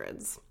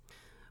 1800s.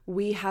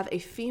 We have a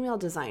female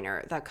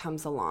designer that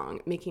comes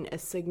along, making a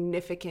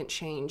significant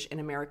change in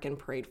American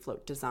parade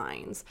float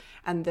designs,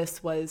 and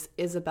this was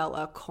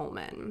Isabella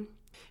Coleman.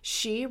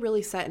 She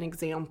really set an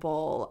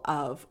example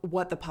of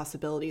what the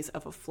possibilities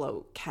of a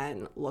float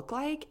can look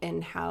like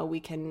and how we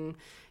can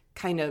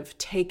kind of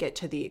take it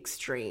to the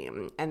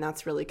extreme, and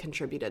that's really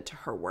contributed to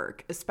her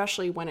work,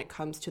 especially when it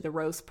comes to the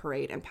Rose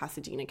Parade in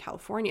Pasadena,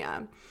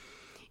 California.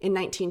 In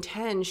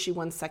 1910, she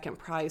won second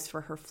prize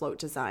for her float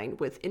design,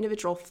 with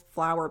individual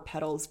flower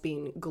petals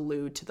being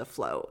glued to the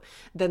float.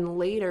 Then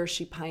later,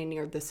 she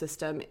pioneered the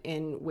system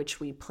in which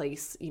we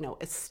place,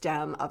 a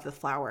stem of the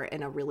flower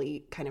in a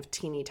really kind of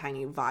teeny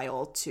tiny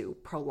vial to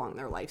prolong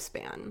their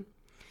lifespan.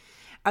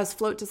 As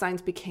float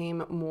designs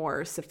became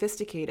more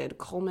sophisticated,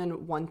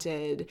 Coleman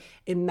wanted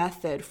a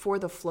method for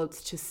the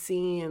floats to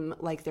seem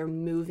like they're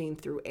moving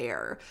through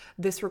air.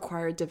 This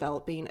required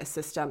developing a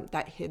system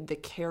that hid the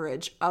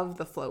carriage of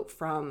the float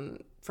from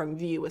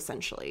view,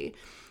 essentially.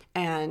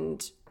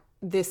 And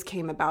this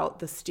came about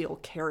the steel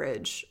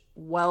carriage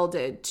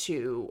welded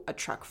to a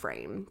truck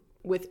frame.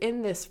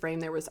 Within this frame,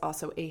 there was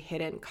also a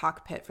hidden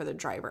cockpit for the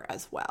driver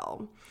as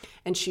well.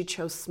 And she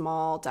chose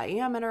small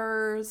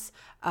diameters.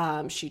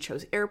 She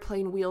chose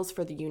airplane wheels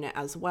for the unit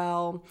as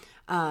well,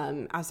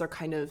 as they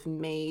kind of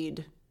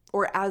made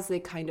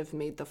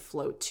the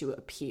float to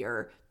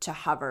appear to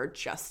hover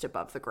just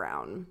above the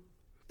ground.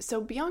 So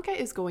Bianca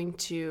is going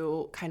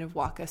to kind of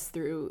walk us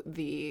through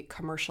the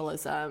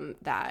commercialism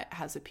that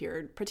has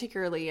appeared,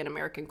 particularly in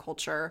American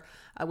culture,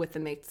 with the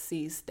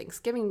Macy's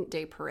Thanksgiving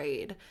Day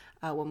Parade,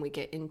 when we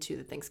get into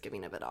the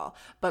Thanksgiving of it all.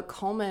 But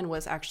Coleman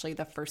was actually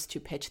the first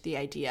to pitch the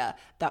idea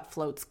that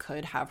floats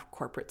could have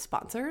corporate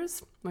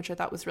sponsors, which I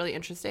thought was really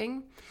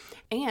interesting.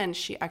 And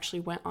she actually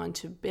went on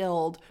to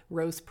build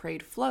Rose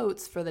Parade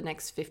floats for the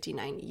next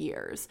 59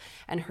 years.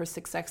 And her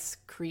success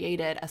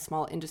created a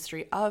small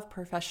industry of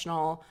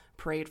professional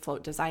parade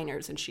float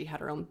designers, and she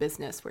had her own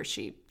business where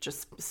she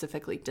just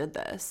specifically did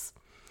this.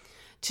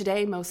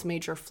 Today, most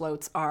major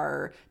floats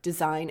are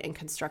designed and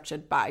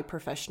constructed by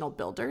professional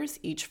builders.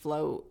 Each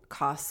float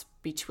costs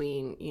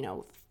between,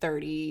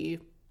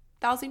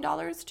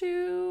 $30,000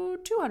 to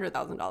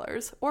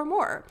 $200,000 or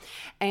more.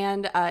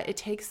 And it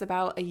takes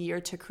about a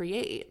year to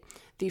create.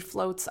 The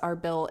floats are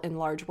built in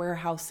large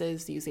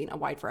warehouses using a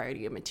wide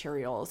variety of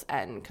materials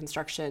and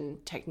construction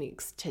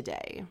techniques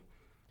today.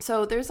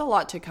 So there's a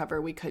lot to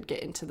cover. We could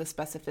get into the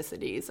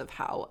specificities of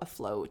how a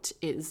float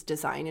is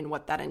designed and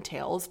what that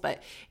entails,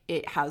 but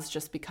it has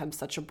just become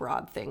such a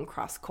broad thing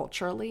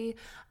cross-culturally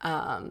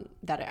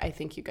that I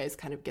think you guys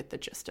kind of get the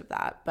gist of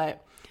that.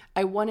 But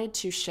I wanted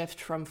to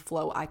shift from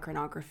flow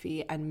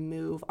iconography and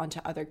move onto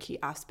other key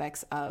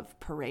aspects of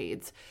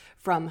parades,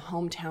 from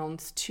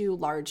hometowns to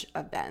large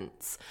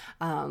events,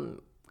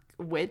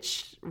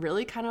 which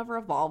really kind of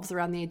revolves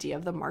around the idea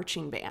of the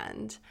marching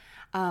band.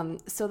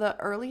 So the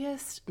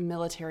earliest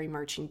military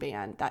marching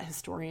band that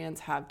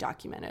historians have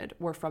documented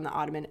were from the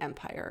Ottoman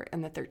Empire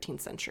in the 13th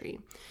century.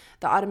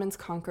 The Ottomans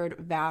conquered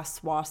vast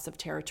swaths of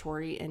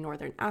territory in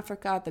northern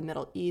Africa, the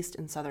Middle East,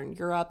 and southern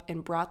Europe,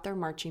 and brought their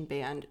marching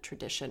band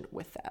tradition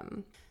with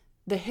them.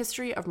 The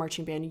history of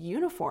marching band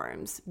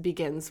uniforms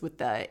begins with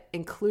the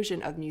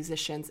inclusion of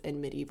musicians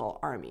in medieval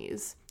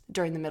armies.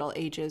 During the Middle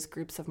Ages,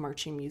 groups of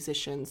marching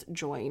musicians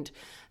joined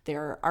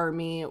their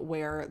army,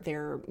 where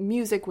their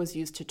music was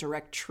used to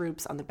direct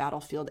troops on the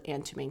battlefield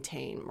and to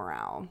maintain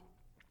morale.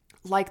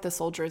 Like the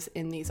soldiers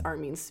in these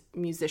armies,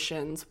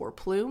 musicians wore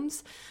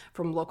plumes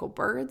from local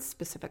birds,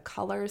 specific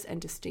colors, and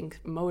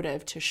distinct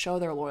motive to show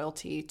their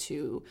loyalty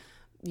to,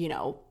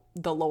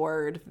 the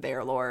Lord,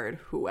 their Lord,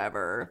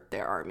 whoever,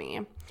 their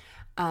army.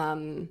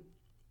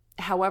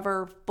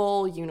 However,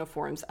 full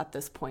uniforms at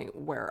this point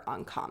were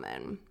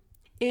uncommon.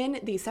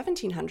 In the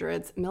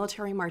 1700s,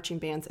 military marching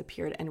bands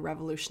appeared in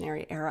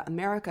Revolutionary-era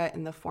America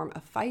in the form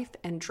of fife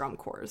and drum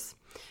corps.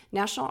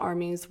 National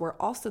armies were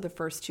also the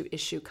first to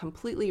issue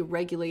completely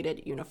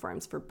regulated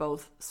uniforms for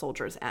both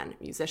soldiers and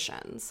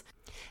musicians.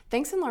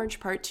 Thanks in large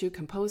part to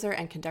composer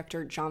and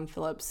conductor John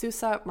Philip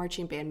Sousa,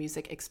 marching band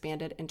music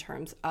expanded in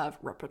terms of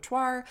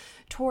repertoire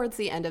towards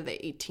the end of the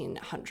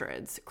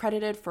 1800s,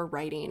 credited for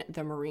writing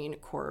the Marine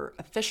Corps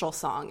official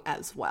song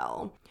as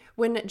well.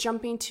 When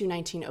jumping to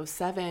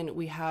 1907,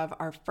 we have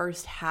our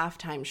first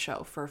halftime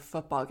show for a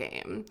football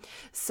game.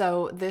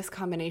 So this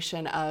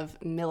combination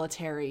of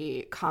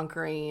military,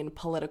 conquering,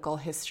 political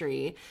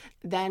history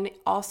then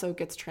also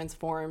gets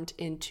transformed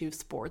into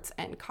sports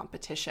and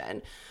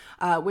competition,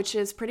 which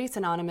is pretty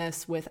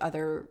synonymous with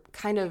other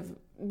kind of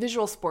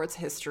visual sports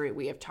history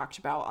we have talked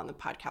about on the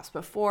podcast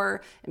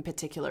before, in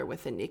particular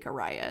with the Nika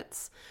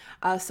riots.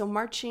 So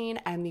marching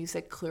and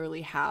music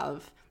clearly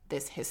have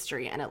this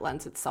history, and it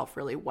lends itself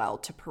really well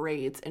to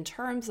parades in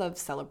terms of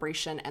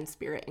celebration and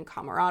spirit and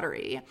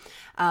camaraderie.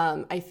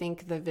 I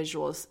think the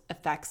visual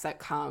effects that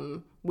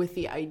come with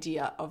the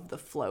idea of the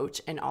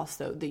float and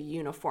also the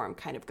uniform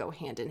kind of go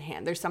hand in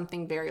hand. There's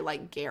something very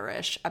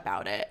garish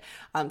about it,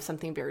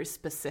 something very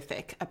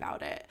specific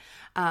about it.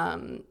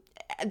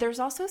 There's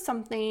also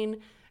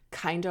something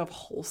kind of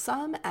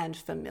wholesome and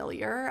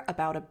familiar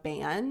about a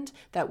band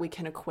that we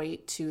can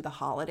equate to the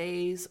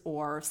holidays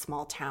or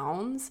small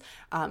towns.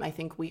 I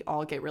think we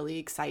all get really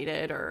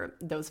excited, or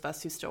those of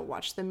us who still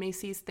watch the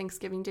Macy's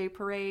Thanksgiving Day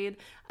Parade,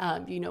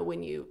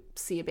 when you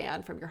see a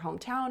band from your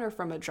hometown or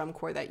from a drum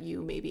corps that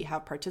you maybe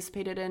have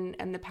participated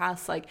in the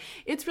past,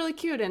 it's really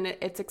cute and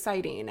it's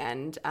exciting,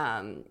 and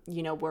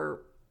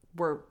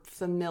we're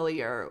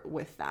familiar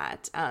with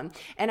that.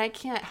 And I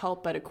can't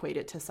help but equate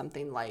it to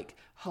something like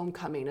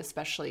homecoming,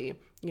 especially,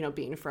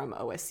 being from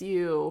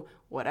OSU,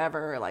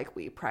 whatever,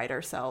 we pride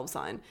ourselves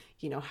on,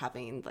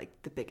 having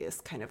the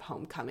biggest kind of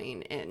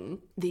homecoming in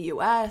the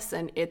US,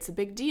 and it's a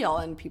big deal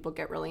and people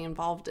get really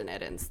involved in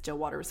it, and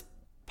Stillwater's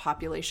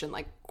population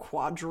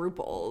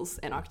quadruples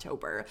in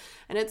October,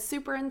 and it's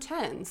super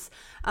intense.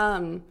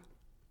 I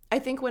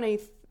think when I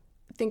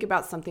think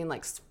about something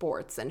like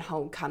sports and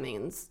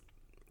homecomings,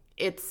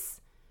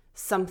 it's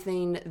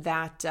something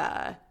that,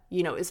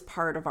 is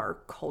part of our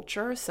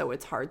culture, so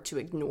it's hard to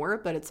ignore,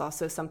 but it's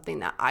also something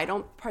that I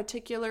don't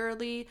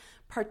particularly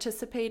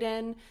participate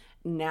in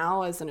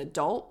now as an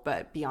adult,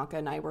 but Bianca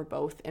and I were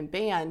both in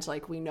band.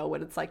 We know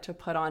what it's like to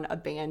put on a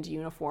band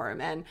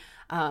uniform, and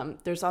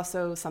there's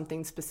also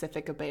something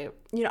specific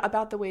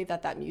about the way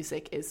that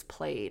music is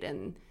played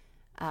and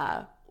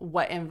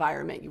what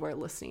environment you are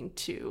listening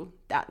to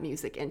that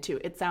music into.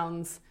 It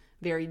sounds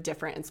very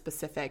different and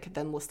specific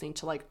than listening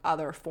to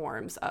other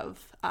forms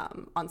of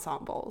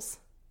ensembles.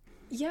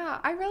 Yeah,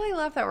 I really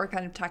love that we're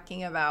kind of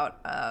talking about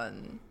a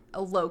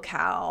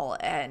locale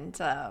and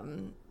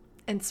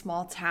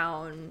small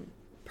town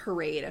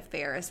parade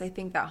affairs. I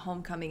think that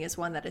homecoming is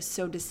one that is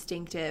so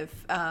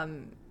distinctive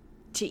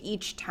to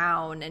each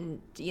town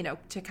and,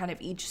 to kind of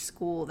each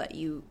school that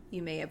you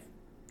may have,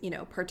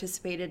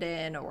 participated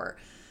in or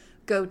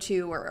go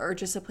to, or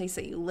just a place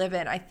that you live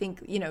in. I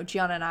think,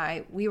 Gianna and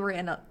I, we were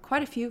in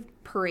quite a few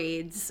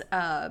parades.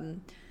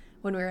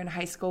 When we were in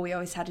high school, we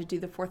always had to do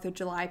the 4th of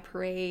July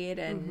parade,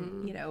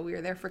 and, we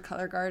were there for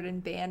color guard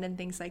and band and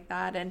things like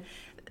that. And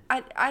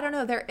I don't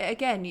know, there,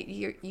 again,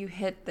 you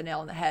hit the nail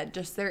on the head.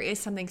 Just there is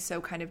something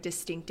so kind of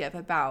distinctive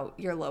about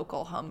your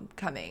local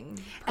homecoming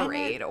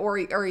parade, or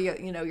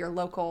your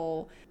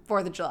local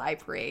 4th of July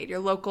parade, your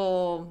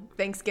local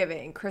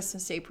Thanksgiving,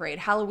 Christmas Day parade,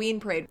 Halloween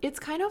parade. It's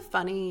kind of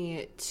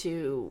funny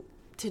to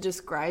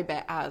describe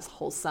it as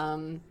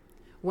wholesome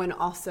when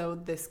also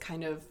this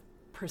kind of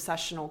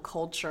processional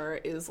culture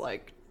is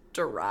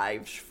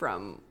derived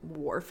from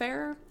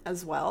warfare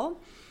as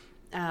well,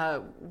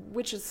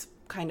 which is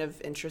kind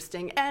of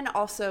interesting. And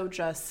also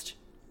just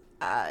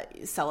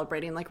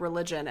celebrating like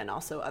religion and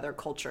also other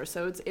culture.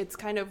 So it's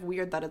kind of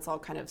weird that it's all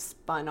kind of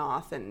spun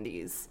off in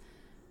these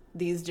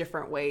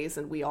different ways,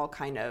 and we all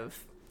kind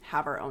of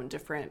have our own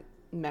different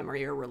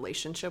memory or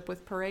relationship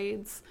with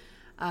parades.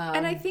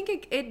 And I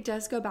think it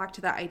does go back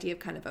to that idea of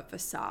kind of a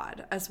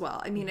facade as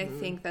well. I mean, I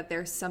think that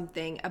there's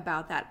something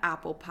about that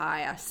apple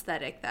pie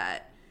aesthetic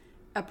that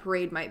a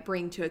parade might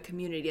bring to a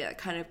community that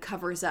kind of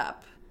covers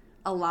up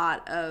a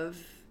lot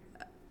of,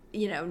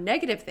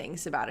 negative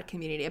things about a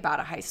community, about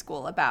a high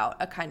school, about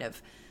a kind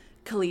of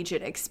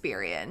collegiate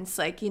experience.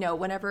 Like,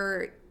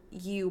 whenever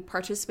you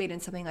participate in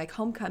something like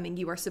homecoming,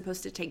 you are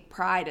supposed to take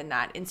pride in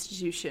that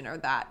institution or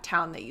that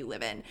town that you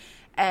live in.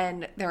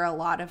 And there are a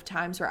lot of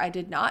times where I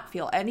did not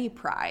feel any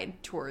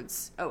pride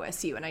towards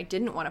OSU, and I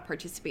didn't want to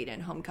participate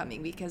in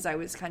homecoming because I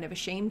was kind of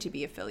ashamed to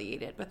be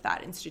affiliated with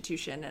that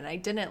institution, and I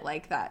didn't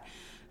like that,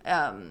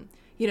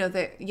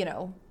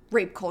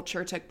 rape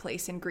culture took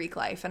place in Greek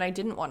life, and I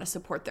didn't want to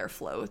support their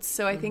floats.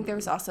 So I think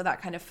there's also that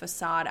kind of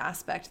facade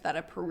aspect that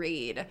a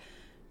parade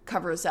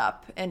covers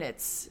up in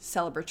its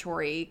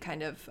celebratory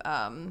kind of,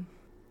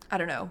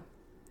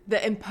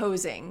 the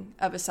imposing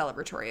of a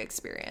celebratory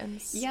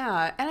experience.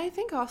 Yeah, and I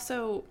think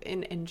also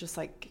in just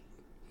like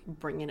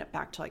bringing it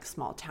back to like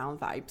small town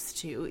vibes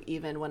too,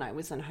 even when I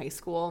was in high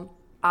school,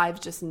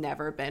 I've just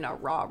never been a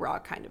rah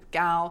kind of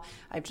gal.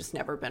 I've just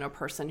never been a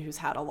person who's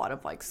had a lot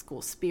of like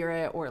school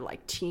spirit or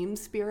like team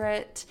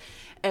spirit.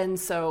 And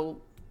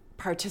so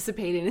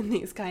participating in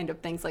these kind of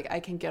things, like I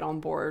can get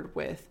on board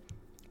with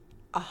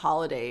a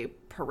holiday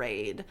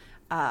parade,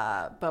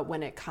 but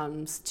when it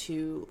comes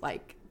to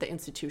like the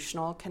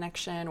institutional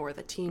connection or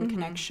the team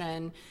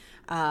connection,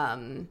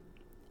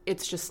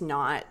 it's just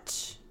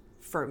not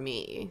for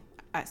me,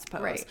 I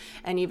suppose. Right.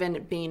 And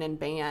even being in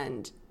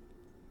band,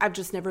 I've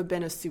just never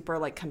been a super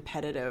like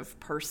competitive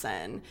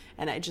person,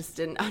 and I just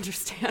didn't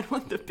understand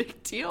what the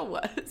big deal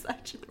was.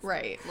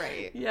 Right.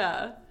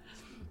 Yeah.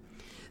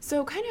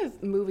 So kind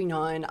of moving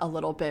on a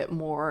little bit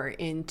more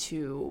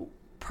into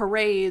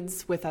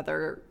parades with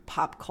other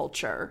pop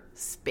culture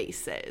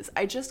spaces.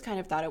 I just kind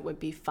of thought it would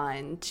be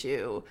fun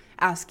to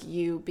ask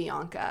you,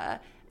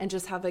 Bianca, and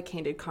just have a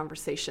candid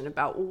conversation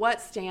about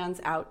what stands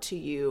out to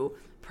you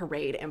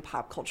parade and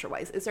pop culture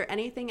wise. Is there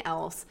anything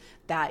else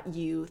that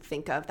you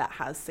think of that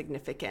has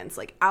significance,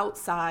 like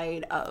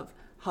outside of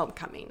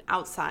homecoming,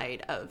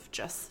 outside of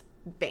just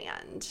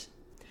band?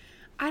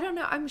 I don't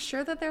know. I'm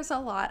sure that there's a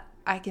lot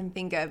I can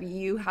think of.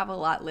 You have a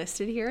lot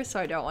listed here, so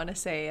I don't want to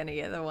say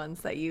any of the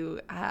ones that you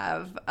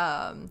have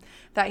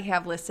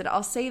listed.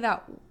 I'll say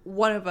that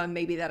one of them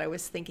maybe that I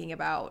was thinking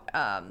about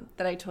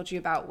that I told you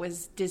about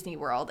was Disney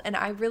World, and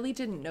I really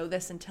didn't know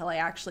this until I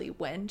actually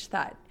went,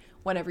 that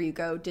whenever you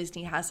go,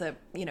 Disney has a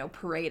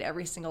parade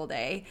every single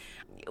day.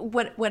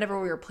 Whenever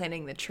we were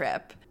planning the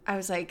trip, I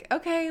was like,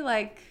 okay,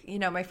 like,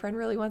 my friend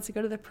really wants to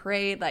go to the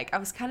parade. Like, I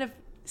was kind of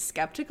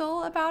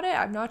skeptical about it.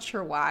 I'm not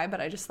sure why,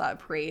 but I just thought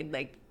parade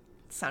like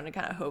sounded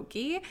kind of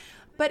hokey.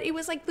 But it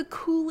was like the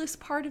coolest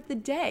part of the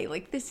day.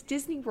 Like, this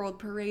Disney World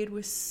parade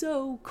was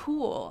so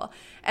cool,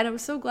 and I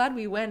was so glad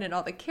we went, and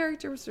all the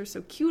characters were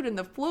so cute and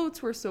the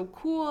floats were so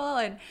cool,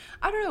 and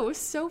I don't know, it was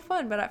so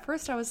fun. But at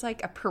first I was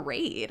like, a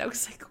parade? I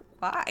was like,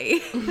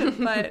 why?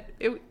 But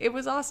it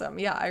was awesome.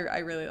 Yeah, I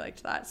really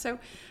liked that. So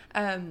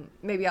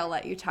maybe I'll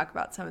let you talk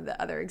about some of the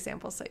other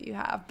examples that you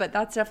have, but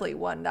that's definitely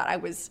one that I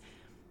was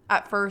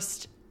at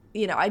first,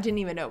 I didn't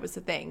even know it was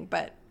a thing,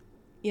 but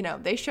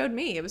they showed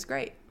me. It was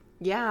great.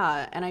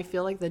 Yeah, and I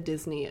feel like the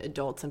Disney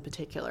adults in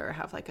particular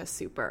have like a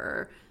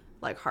super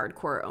like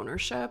hardcore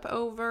ownership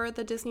over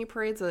the Disney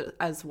parades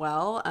as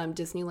well.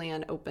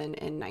 Disneyland opened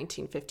in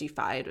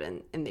 1955,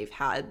 and they've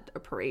had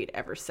a parade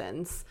ever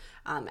since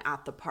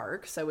at the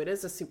park. So it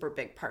is a super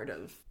big part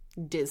of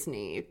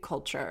Disney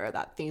culture,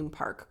 that theme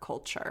park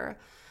culture.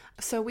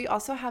 So we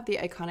also have the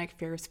iconic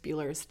Ferris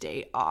Bueller's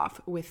Day Off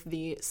with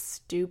the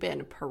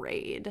Steuben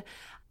Parade,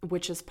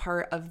 which is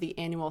part of the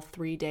annual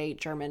 3-day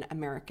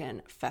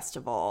German-American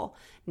festival,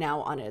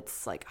 now on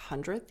its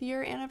 100th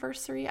year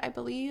anniversary, I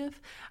believe.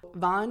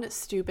 Von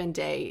Steuben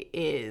Day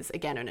is,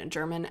 again, a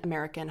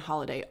German-American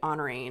holiday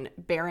honoring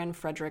Baron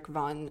Frederick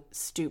von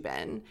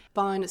Steuben.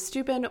 Von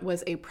Steuben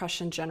was a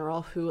Prussian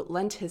general who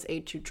lent his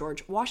aid to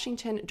George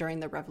Washington during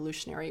the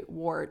Revolutionary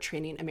War,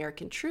 training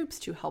American troops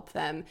to help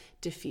them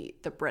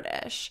defeat the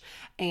British.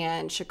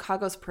 And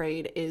Chicago's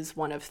parade is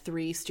one of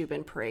 3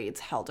 Steuben parades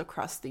held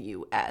across the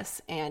U.S.,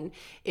 and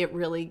it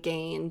really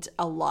gained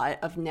a lot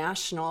of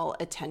national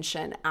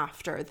attention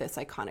after this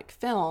iconic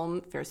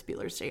film, Ferris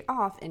Bueller's Day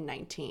Off, in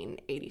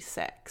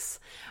 1986.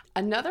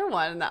 Another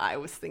one that I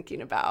was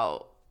thinking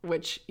about,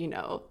 which,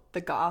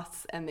 the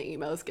goths and the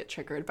emos get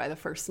triggered by the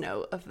first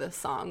note of this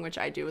song, which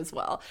I do as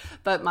well,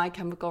 but My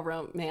Chemical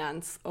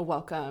Romance,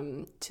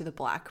 Welcome to the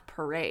Black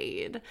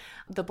Parade.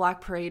 The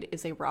Black Parade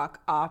is a rock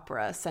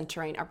opera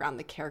centering around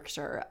the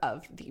character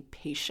of the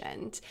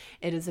patient.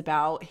 It is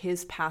about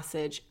his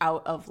passage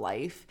out of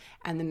life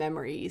and the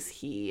memories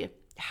he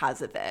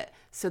has of it.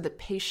 So the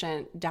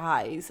patient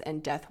dies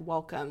and death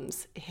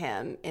welcomes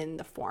him in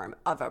the form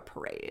of a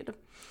parade.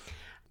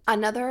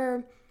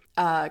 Another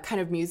kind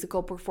of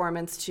musical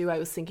performance too, I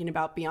was thinking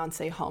about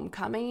Beyonce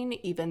Homecoming,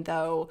 even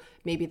though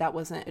maybe that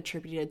wasn't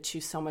attributed to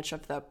so much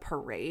of the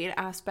parade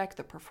aspect,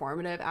 the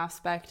performative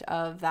aspect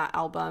of that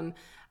album.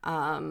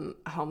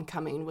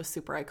 Homecoming was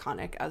super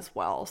iconic as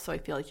well, so I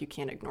feel like you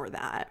can't ignore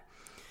that.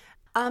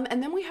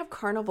 And then we have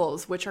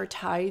carnivals, which are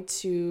tied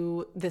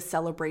to the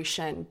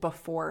celebration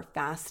before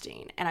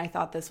fasting. And I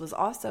thought this was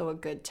also a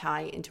good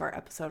tie into our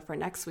episode for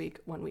next week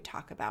when we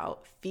talk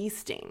about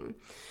feasting.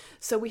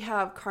 So we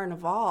have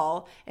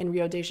Carnival in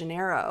Rio de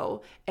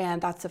Janeiro,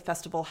 and that's a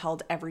festival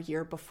held every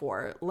year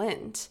before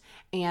Lent.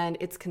 And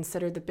it's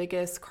considered the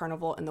biggest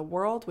carnival in the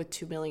world with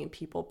 2 million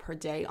people per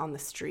day on the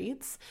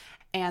streets.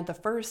 And the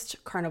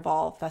first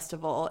Carnival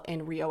festival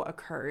in Rio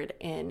occurred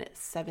in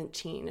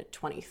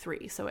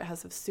 1723. So it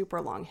has a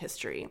super long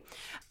history.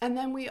 And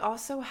then we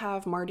also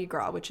have Mardi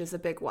Gras, which is a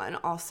big one,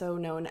 also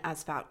known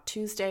as Fat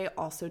Tuesday,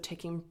 also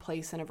taking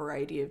place in a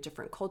variety of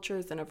different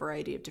cultures in a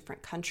variety of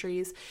different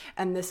countries.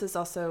 And this is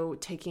also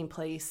taking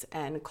place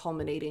and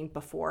culminating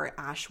before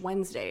Ash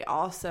Wednesday,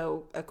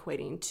 also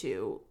equating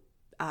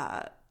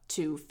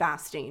to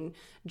fasting,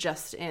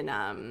 just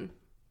in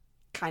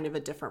kind of a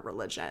different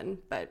religion,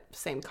 but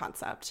same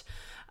concept.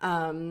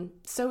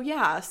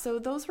 So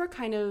those were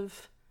kind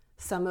of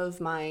some of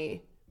my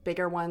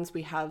bigger ones.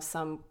 We have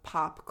some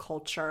pop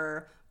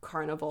culture,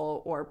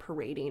 carnival, or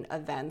parading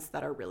events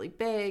that are really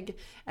big.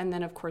 And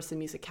then, of course, the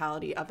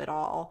musicality of it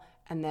all.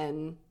 And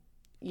then,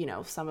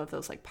 some of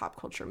those like pop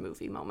culture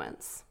movie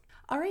moments.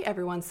 All right,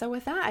 everyone. So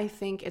with that, I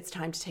think it's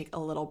time to take a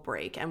little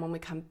break. And when we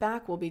come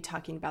back, we'll be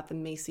talking about the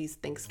Macy's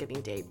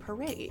Thanksgiving Day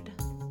Parade.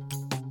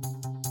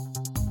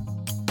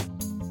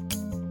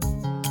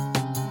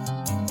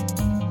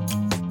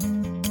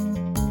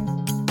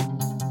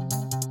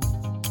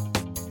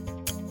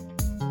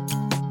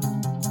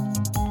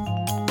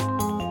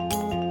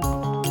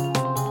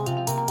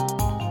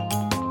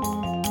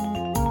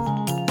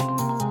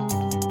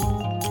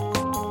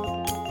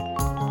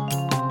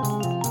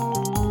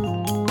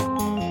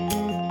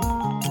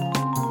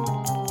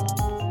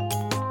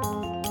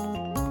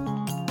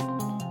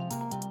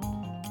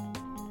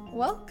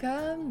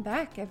 Welcome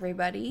back,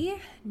 everybody.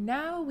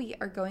 Now we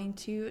are going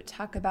to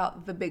talk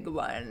about the big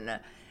one,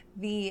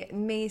 the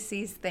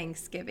Macy's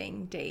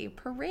Thanksgiving Day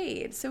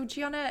Parade. So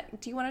Gianna,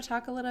 do you want to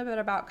talk a little bit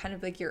about kind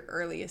of like your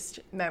earliest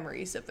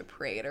memories of the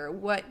parade, or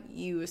what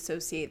you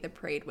associate the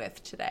parade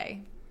with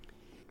today?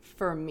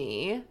 For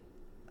me,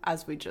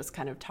 as we just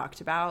kind of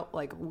talked about,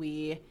 like,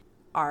 we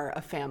are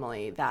a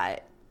family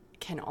that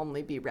can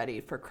only be ready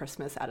for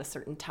Christmas at a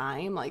certain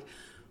time. Like,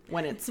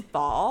 when it's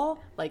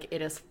fall, like,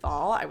 it is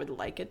fall. I would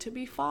like it to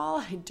be fall.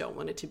 I don't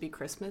want it to be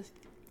Christmas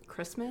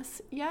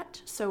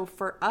yet. So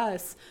for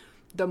us,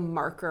 the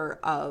marker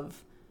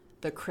of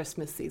the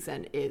Christmas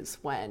season is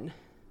when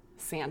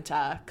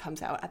Santa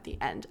comes out at the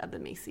end of the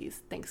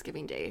Macy's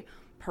Thanksgiving Day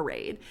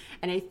Parade.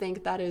 And I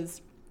think that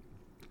is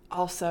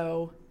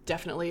also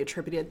definitely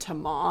attributed to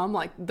Mom.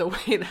 Like, the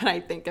way that I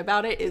think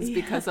about it is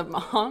because of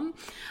Mom,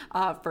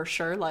 for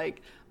sure.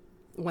 Like,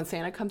 when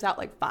Santa comes out,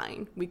 like,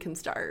 fine, we can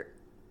start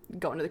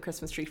going to the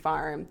Christmas tree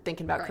farm,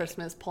 thinking about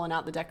Christmas, pulling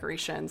out the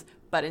decorations.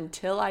 But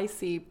until I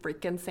see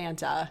freaking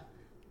Santa,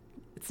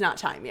 it's not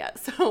time yet.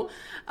 So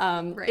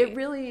it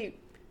really,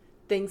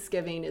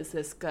 Thanksgiving is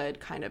this good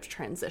kind of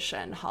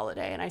transition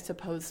holiday. And I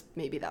suppose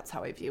maybe that's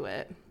how I view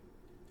it.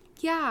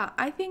 Yeah,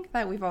 I think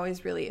that we've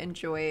always really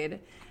enjoyed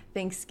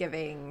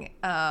Thanksgiving.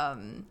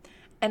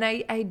 And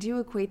I do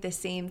equate the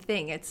same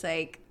thing. It's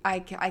like I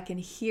can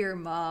hear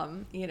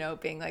Mom,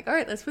 being like, all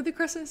right, let's put the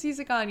Christmas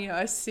music on,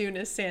 as soon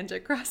as Santa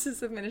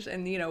crosses the finish.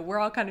 And, we're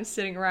all kind of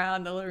sitting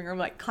around the living room,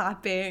 like,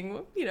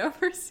 clapping,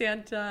 for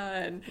Santa.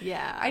 And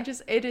yeah,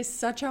 it is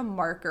such a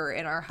marker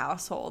in our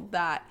household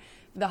that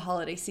the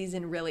holiday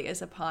season really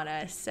is upon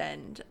us.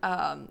 And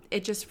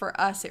it just, for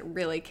us, it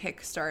really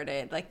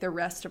kickstarted, like, the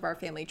rest of our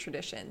family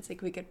traditions.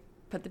 Like, we could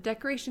put the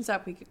decorations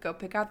up, we could go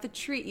pick out the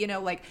tree,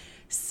 like,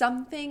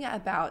 something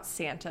about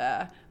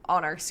Santa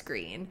on our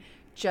screen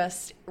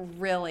just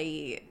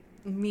really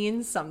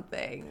means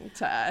something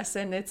to us.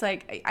 And it's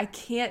like, I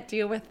can't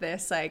deal with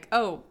this, like,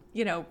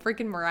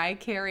 freaking Mariah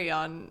Carey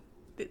on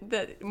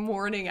the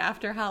morning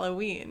after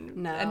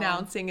Halloween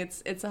announcing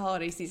it's a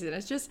holiday season.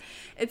 It's just,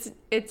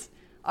 it's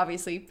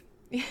obviously,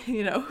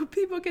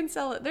 people can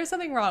sell it. There's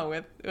something wrong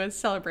with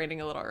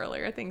celebrating a little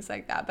earlier, things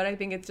like that. But I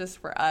think it's just,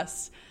 for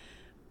us,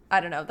 I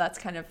don't know, that's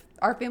kind of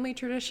our family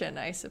tradition,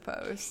 I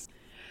suppose.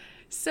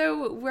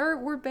 So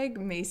we're big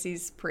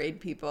Macy's parade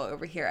people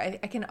over here.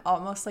 I can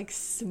almost, like,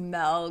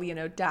 smell,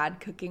 Dad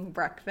cooking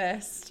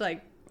breakfast.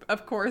 Like,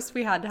 of course,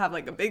 we had to have,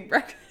 like, a big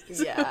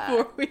breakfast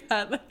before we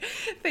had, like,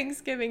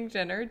 Thanksgiving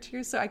dinner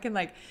too. So I can,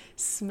 like,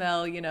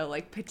 smell,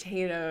 like,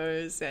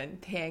 potatoes and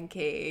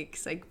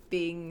pancakes, like,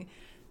 being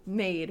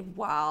made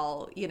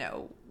while,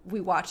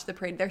 we watch the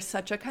parade, there's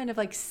such a kind of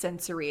like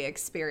sensory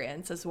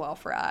experience as well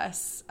for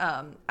us,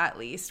 at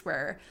least,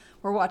 where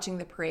we're watching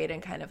the parade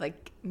and kind of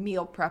like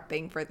meal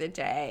prepping for the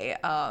day.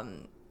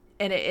 And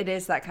it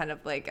is that kind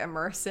of like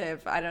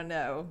immersive, I don't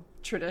know,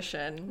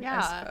 tradition,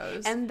 I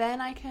suppose. And then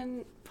I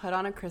can put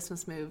on a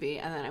Christmas movie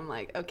and then I'm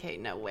like, okay,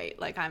 no, wait,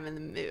 like I'm in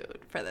the mood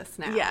for this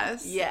now.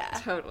 Yes. Yeah.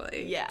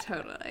 Totally. Yeah.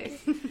 Totally.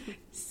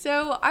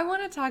 So I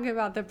want to talk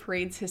about the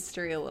parade's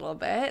history a little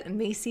bit.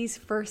 Macy's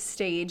first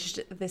staged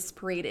this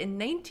parade in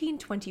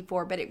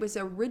 1924, but it was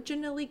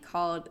originally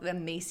called the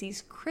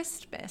Macy's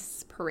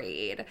Christmas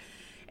Parade.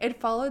 It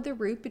followed the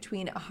route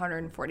between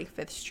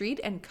 145th Street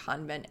and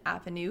Convent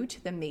Avenue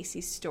to the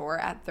Macy's store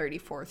at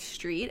 34th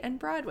Street and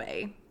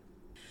Broadway.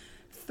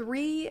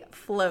 3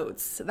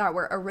 floats that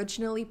were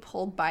originally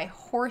pulled by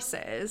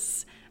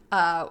horses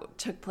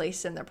took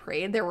place in the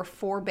parade. There were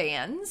 4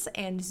 bands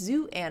and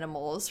zoo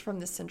animals from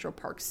the Central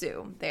Park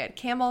Zoo. They had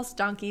camels,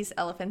 donkeys,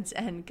 elephants,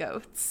 and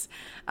goats.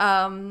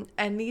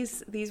 And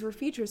these were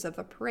features of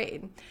the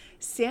parade.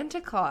 Santa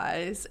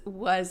Claus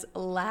was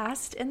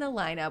last in the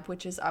lineup,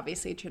 which is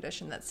obviously a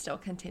tradition that still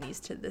continues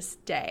to this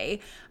day,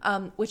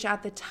 which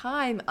at the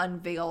time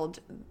unveiled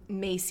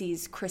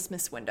Macy's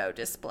Christmas window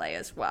display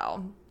as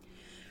well.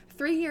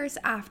 3 years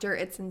after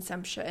its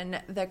inception,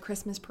 the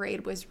Christmas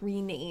parade was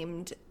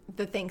renamed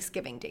the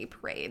Thanksgiving Day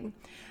Parade.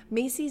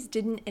 Macy's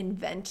didn't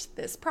invent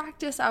this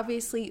practice,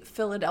 obviously.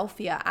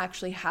 Philadelphia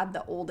actually had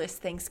the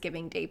oldest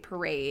Thanksgiving Day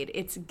Parade.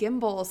 It's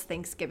Gimbel's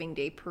Thanksgiving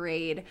Day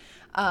Parade,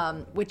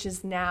 which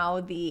is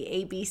now the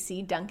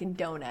ABC Dunkin'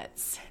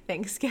 Donuts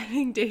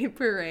Thanksgiving Day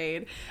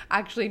Parade,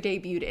 actually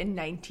debuted in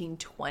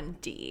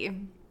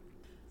 1920.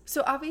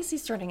 So obviously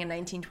starting in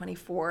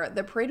 1924,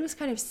 the parade was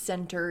kind of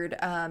centered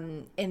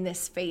in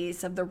this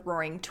phase of the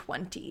Roaring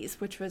Twenties,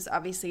 which was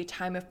obviously a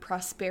time of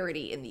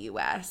prosperity in the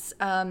U.S.,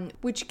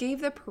 which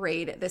gave the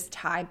parade this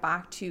tie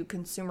back to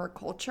consumer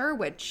culture,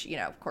 which, you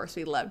know, of course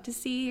we love to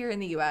see here in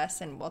the U.S.,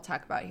 and we'll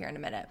talk about here in a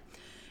minute.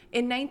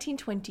 In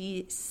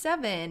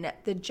 1927,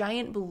 the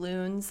giant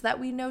balloons that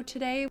we know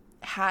today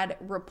had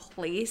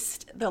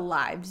replaced the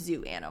live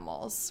zoo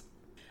animals.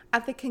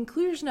 At the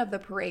conclusion of the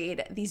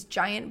parade, these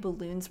giant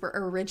balloons were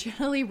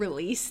originally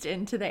released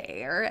into the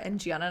air, and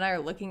Gianna and I are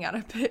looking at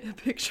a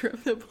picture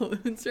of the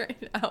balloons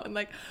right now, and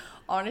like,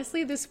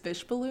 honestly, this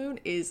fish balloon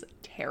is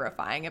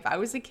terrifying. If I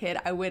was a kid,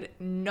 I would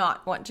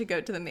not want to go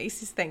to the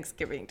Macy's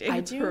Thanksgiving Day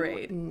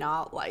Parade. I do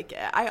not like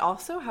it. I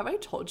also, have I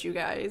told you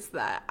guys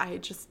that I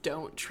just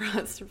don't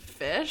trust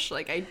fish?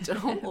 Like, I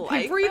don't like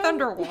They breathe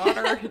them.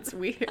 underwater. It's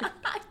weird.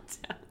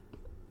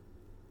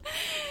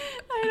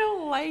 I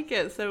don't like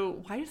it.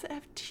 So why does it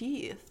have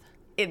teeth?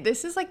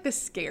 This is like the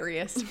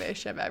scariest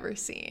fish I've ever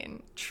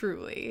seen,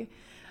 truly.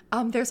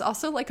 There's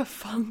also like a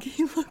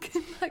funky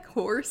looking like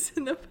horse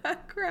in the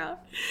background.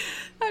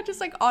 I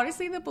just like,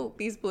 honestly,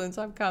 these balloons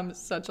have come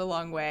such a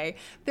long way.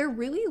 They're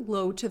really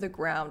low to the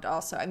ground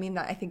also. I mean,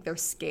 I think their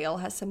scale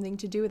has something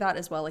to do with that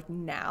as well. Like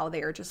now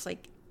they are just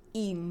like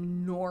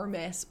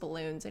enormous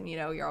balloons, and you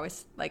know, you're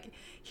always like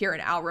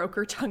hearing Al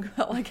Roker talk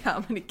about like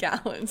how many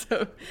gallons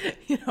of,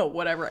 you know,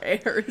 whatever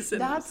air is in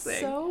That's this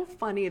thing. so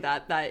funny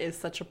that is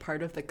such a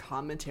part of the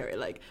commentary.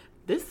 Like,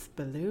 this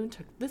balloon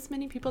took this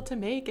many people to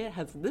make. It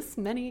has this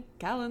many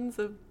gallons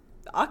of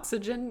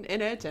oxygen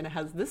in it, and it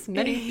has this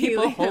many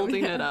people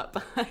holding it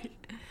up.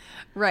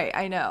 Right,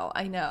 I know.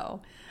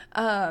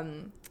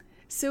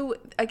 So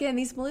again,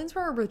 these balloons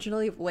were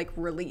originally like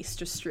released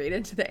just straight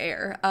into the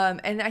air,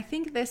 and I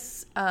think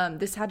this had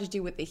to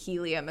do with the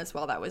helium as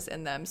well that was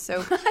in them.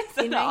 So I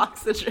said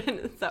oxygen.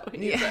 Is that what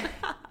you said?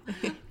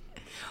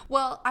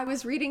 Well, I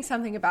was reading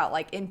something about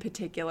like in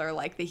particular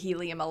like the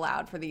helium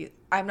allowed for the.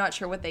 I'm not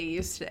sure what they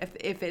used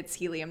if it's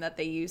helium that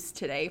they use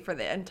today for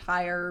the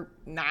entire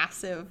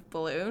massive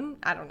balloon.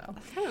 I don't know.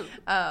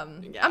 Yeah.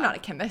 I'm not a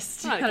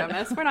chemist.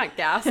 We're not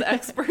gas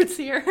experts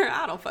here.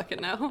 I don't fucking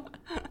know.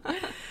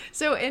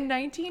 So in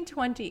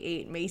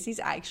 1928, Macy's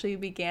actually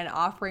began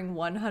offering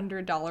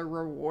 $100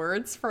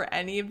 rewards for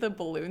any of the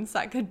balloons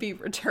that could be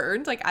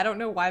returned. Like, I don't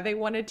know why they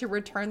wanted to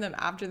return them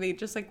after they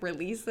just like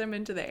released them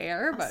into the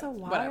air, but so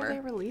why whatever. are they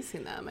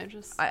releasing them?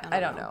 I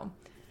don't know.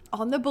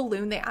 On the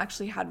balloon, they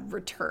actually had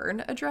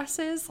return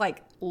addresses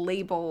like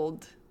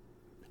labeled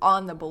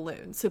on the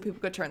balloon so people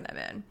could turn them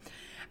in.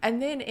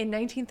 And then in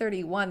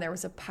 1931, there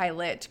was a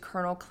pilot,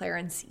 Colonel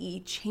Clarence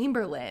E.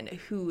 Chamberlain,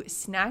 who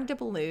snagged a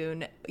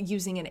balloon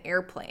using an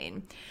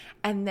airplane.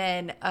 And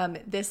then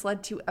this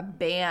led to a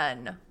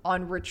ban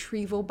on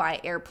retrieval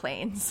by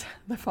airplanes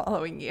the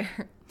following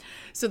year.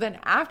 So then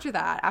after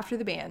that, after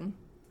the ban,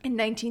 in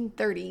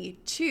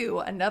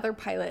 1932, another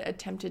pilot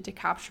attempted to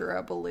capture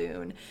a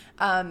balloon,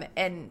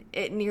 and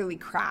it nearly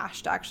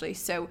crashed, actually.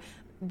 So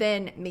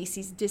then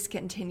Macy's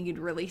discontinued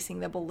releasing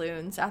the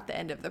balloons at the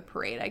end of the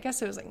parade. I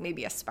guess it was like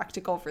maybe a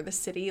spectacle for the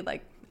city,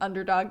 like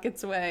underdog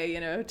gets away, you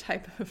know,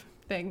 type of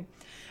thing.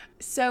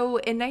 So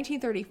in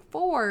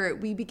 1934,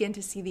 we begin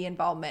to see the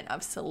involvement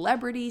of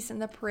celebrities in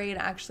the parade,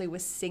 actually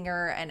with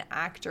singer and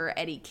actor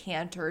Eddie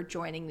Cantor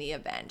joining the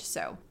event.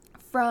 So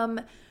from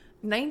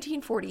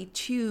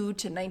 1942 to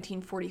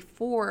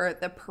 1944,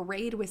 the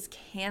parade was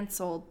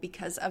canceled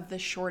because of the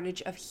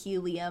shortage of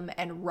helium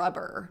and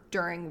rubber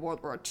during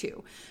World War II.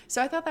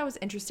 So I thought that was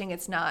interesting. It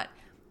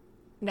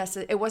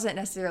wasn't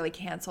necessarily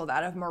canceled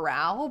out of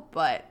morale,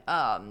 but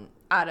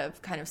out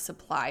of kind of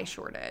supply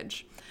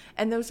shortage.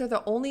 And those are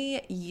the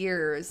only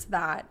years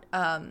that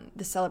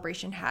the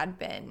celebration had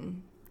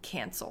been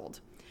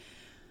canceled.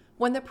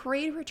 When the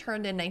parade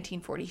returned in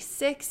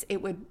 1946,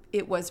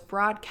 it was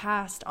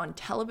broadcast on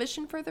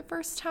television for the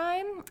first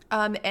time,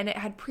 and it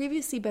had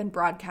previously been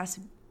broadcast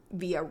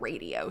via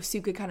radio, so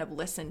you could kind of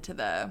listen to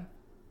the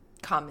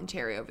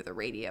commentary over the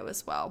radio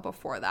as well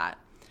before that.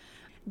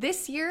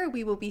 This year,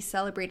 we will be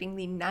celebrating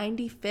the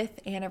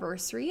 95th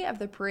anniversary of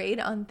the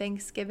parade on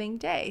Thanksgiving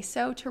Day.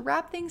 So to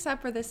wrap things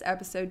up for this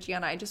episode,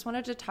 Gianna, I just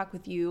wanted to talk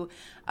with you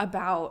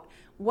about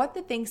what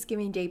the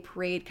Thanksgiving Day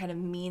parade kind of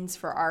means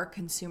for our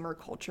consumer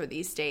culture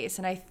these days.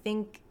 And I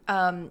think,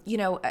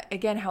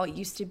 again, how it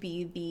used to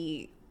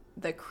be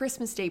the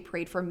Christmas Day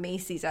parade for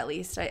Macy's, at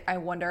least, I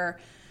wonder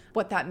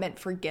what that meant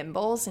for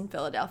Gimbels in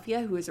Philadelphia,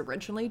 who was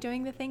originally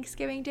doing the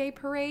Thanksgiving Day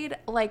parade.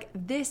 Like,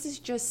 this is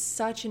just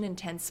such an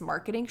intense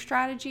marketing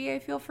strategy, I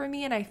feel, for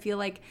me. And I feel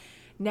like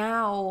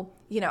now,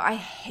 I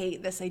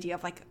hate this idea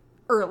of like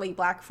early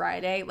Black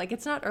Friday. Like,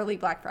 it's not early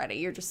Black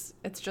Friday.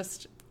 It's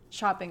just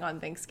shopping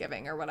on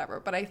Thanksgiving or whatever.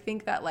 But I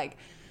think that like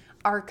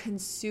our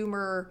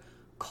consumer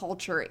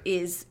culture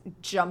is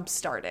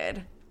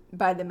jump-started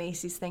by the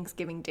Macy's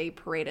Thanksgiving Day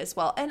parade as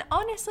well. And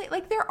honestly,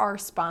 like, there are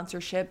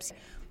sponsorships,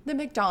 the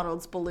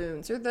McDonald's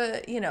balloons or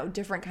the,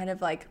 different kind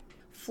of like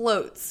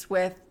floats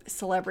with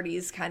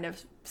celebrities kind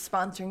of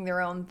sponsoring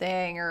their own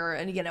thing, or,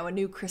 a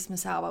new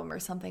Christmas album or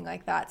something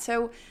like that.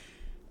 So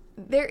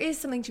there is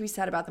something to be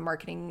said about the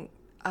marketing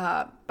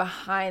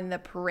behind the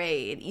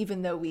parade,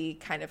 even though we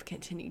kind of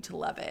continue to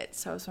love it.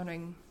 So I was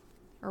wondering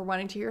or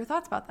wanting to hear your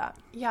thoughts about that.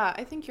 Yeah,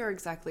 I think you're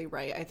exactly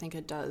right. I think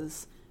it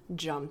does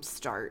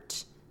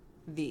jumpstart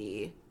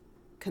the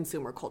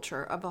consumer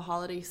culture of the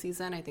holiday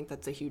season. I think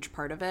that's a huge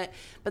part of it.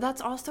 But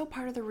that's also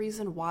part of the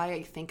reason why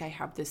I think I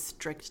have this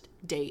strict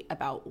date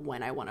about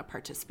when I want to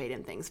participate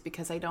in things,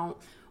 because I don't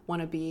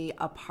want to be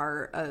a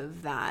part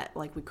of that.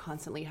 Like, we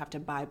constantly have to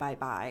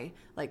buy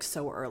like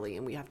so early,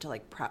 and we have to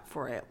like prep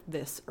for it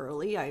this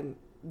early. I'm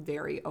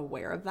very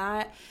aware of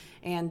that.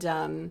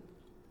 And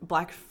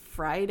Black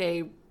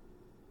Friday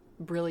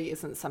really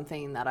isn't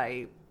something that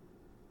I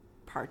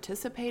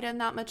participate in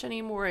that much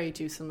anymore. I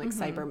do some like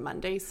Cyber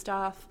Monday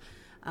stuff.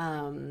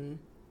 I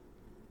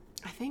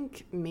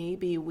think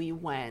maybe we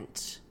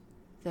went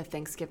the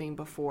Thanksgiving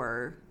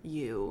before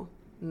you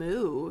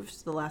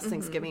moved, the last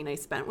Thanksgiving I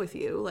spent with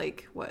you,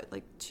 like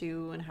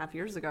 2.5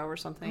 years ago or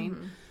something.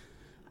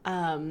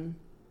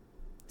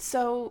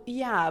 So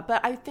yeah,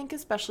 but I think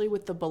especially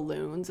with the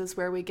balloons is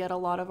where we get a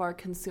lot of our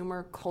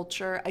consumer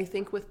culture. I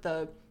think with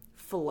the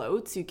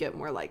floats, you get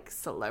more like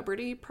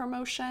celebrity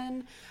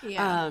promotion.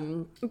 Yeah.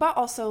 But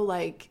also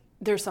like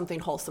there's something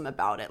wholesome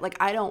about it. Like,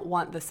 I don't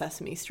want the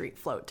Sesame Street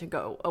float to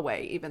go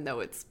away, even though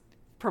it's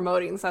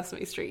promoting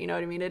Sesame Street. You know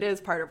what I mean? It is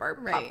part of our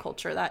pop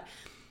culture, that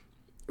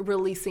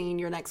releasing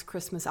your next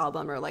Christmas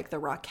album or like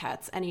the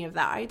Rockettes, any of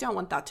that. I don't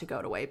want that to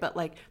go away. But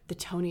like the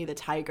Tony the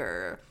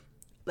Tiger,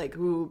 like,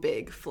 ooh,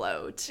 big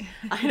float,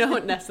 I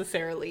don't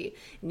necessarily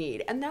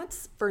need. And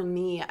that's for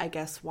me, I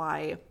guess,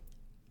 why,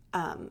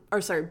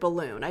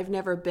 balloon. I've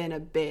never been a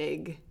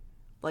big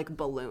like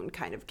balloon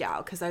kind of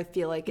gal, because I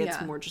feel like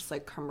it's more just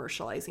like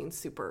commercializing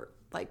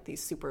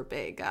these super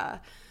big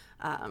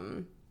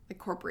like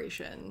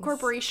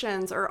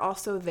corporations are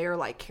also their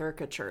like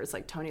caricatures,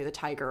 like Tony the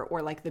Tiger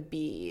or like the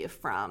bee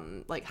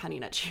from like Honey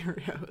Nut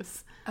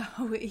Cheerios.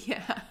 Oh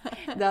yeah.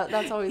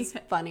 That's always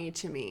funny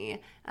to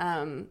me.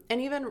 And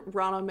even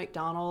Ronald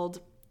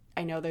McDonald,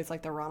 I know there's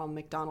like the Ronald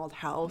McDonald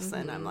house,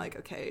 and I'm like,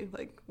 okay,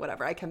 like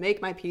whatever, I can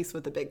make my peace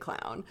with the big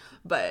clown,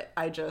 but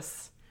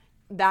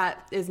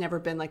that has never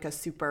been like a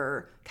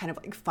super kind of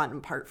like fun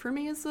part for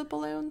me, is the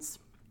balloons.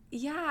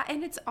 Yeah,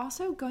 and it's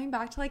also going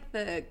back to like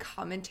the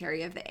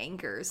commentary of the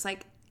anchors.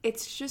 Like,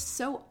 it's just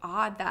so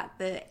odd that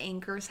the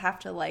anchors have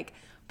to like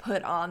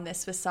put on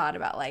this facade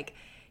about like,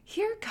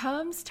 here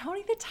comes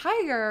Tony the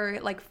Tiger.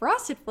 Like,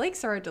 Frosted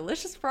Flakes are a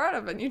delicious part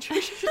of a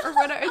nutrition or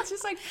whatever. It's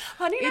just like,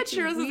 Honey Nut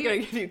Cheerios is going to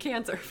give you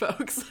cancer,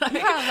 folks.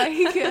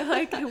 Yeah,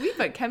 like we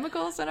put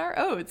chemicals in our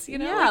oats, you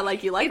know? Yeah,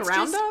 like you like it's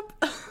Roundup?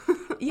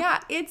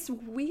 Yeah, it's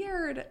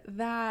weird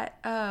that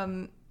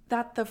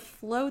that the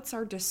floats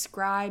are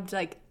described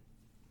like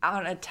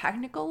on a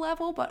technical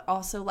level, but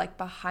also like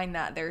behind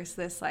that there's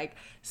this like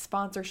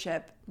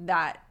sponsorship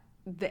that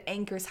the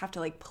anchors have to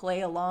like play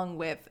along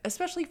with,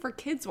 especially for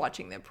kids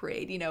watching the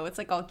parade. It's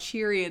like all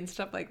cheery and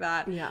stuff like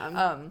that.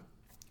 Yeah.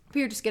 If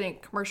you're just getting a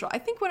commercial. I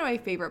think one of my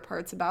favorite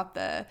parts about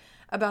the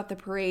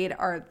parade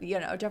are,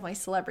 definitely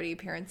celebrity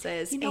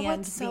appearances and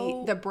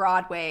the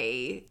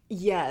Broadway.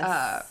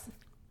 Yes.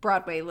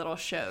 Broadway little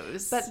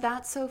shows. But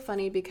that's so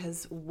funny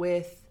because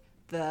with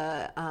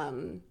the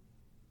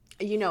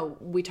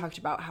we talked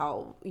about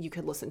how you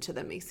could listen to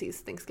the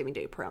Macy's Thanksgiving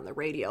Day parade on the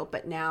radio,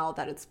 but now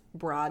that it's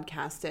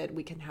broadcasted,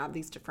 we can have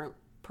these different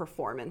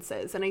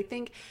performances. And I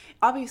think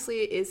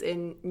obviously it is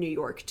in New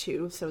York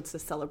too, so it's a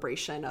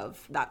celebration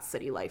of that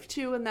city life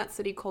too, and that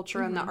city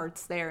culture and the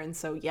arts there. And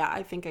so yeah,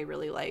 I think I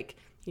really like,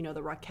 you know,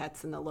 the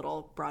Rockettes and the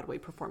little Broadway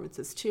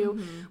performances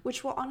too,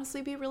 which will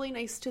honestly be really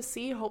nice to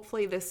see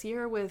hopefully this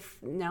year with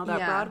now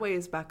that Broadway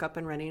is back up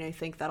and running. I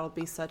think that'll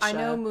be such I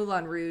know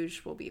Moulin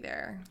Rouge will be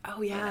there.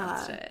 Oh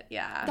yeah.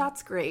 Yeah.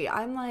 That's great.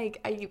 I'm like,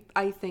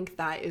 I think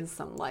that is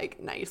some like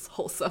nice,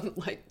 wholesome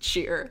like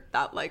cheer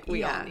that like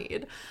we all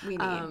need. We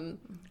need.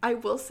 I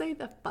will say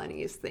the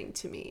funniest thing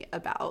to me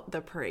about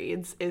the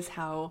parades is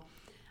how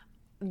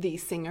the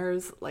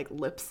singers like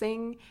lip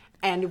sing,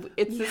 and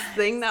it's this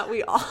thing that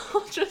we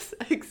all just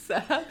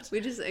accept. We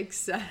just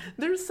accept.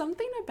 There's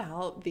something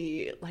about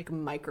the like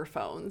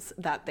microphones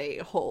that they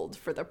hold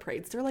for the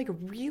parades. They're like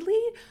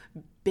really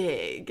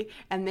big,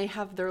 and they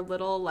have their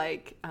little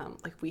like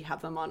we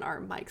have them on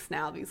our mics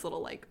now, these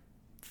little like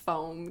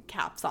foam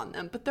caps on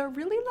them, but they're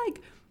really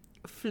like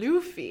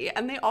floofy,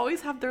 and they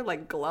always have their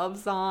like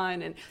gloves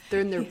on, and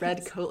they're in their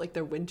red coat, like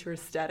their winter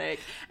aesthetic.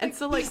 And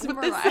so like with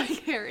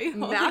this like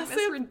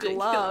massive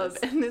glove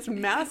and this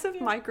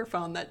massive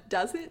microphone that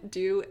doesn't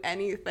do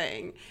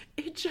anything,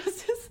 it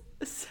just is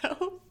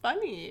so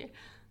funny.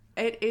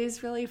 It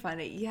is really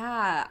funny.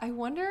 Yeah. I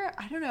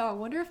don't know. I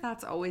wonder if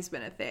that's always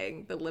been a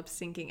thing, the lip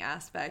syncing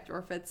aspect, or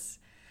if it's,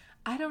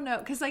 I don't know.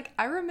 Because, like,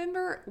 I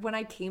remember when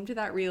I came to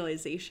that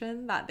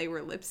realization that they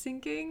were lip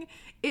syncing,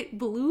 it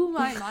blew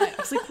my mind. I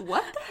was like,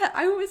 what the heck?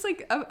 I was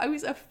like, I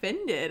was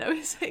offended. I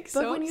was like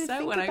so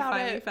upset when I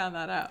finally found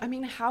that out. I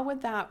mean, how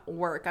would that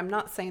work? I'm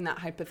not saying that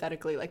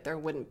hypothetically, like, there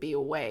wouldn't be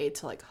a way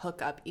to, like,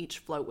 hook up each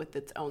float with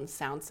its own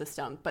sound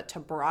system. But to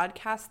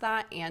broadcast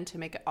that and to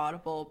make it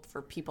audible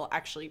for people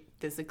actually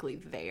physically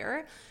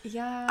there.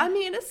 Yeah. I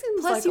mean, it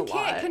seems like a lot. Plus, you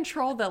can't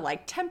control the,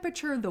 like,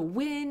 temperature, the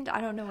wind.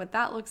 I don't know what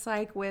that looks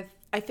like with...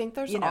 I think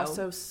there's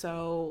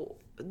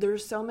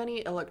there's so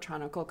many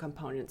electronical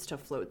components to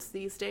floats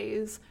these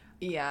days.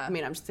 Yeah. I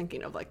mean, I'm just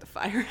thinking of like the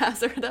fire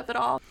hazard of it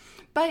all.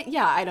 But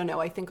yeah, I don't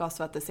know. I think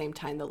also at the same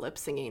time, the lip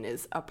singing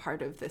is a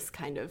part of this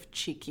kind of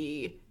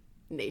cheeky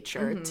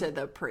nature to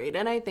the parade.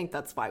 And I think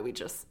that's why we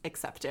just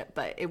accept it.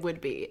 But it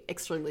would be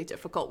extremely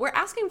difficult. We're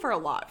asking for a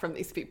lot from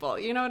these people.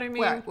 You know what I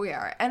mean? We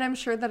are. And I'm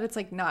sure that it's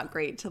like not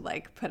great to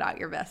like put out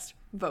your best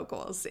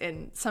vocals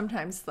in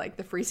sometimes like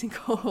the freezing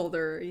cold,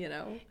 or you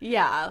know,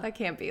 that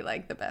can't be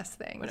like the best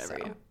thing. Whatever.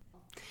 So.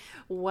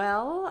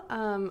 Well,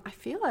 I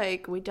feel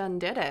like we done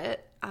did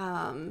it.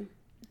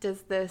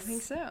 Does this I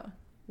think so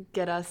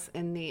get us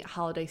in the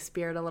holiday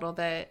spirit a little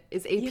bit?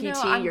 Is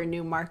APT your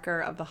new marker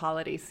of the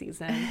holiday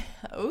season?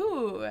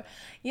 Ooh,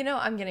 you know,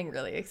 I'm getting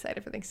really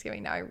excited for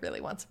Thanksgiving now. I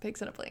really want some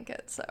pigs in a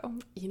blanket, so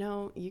you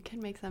know, you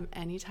can make them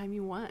anytime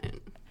you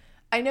want.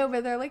 I know,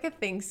 but they're like a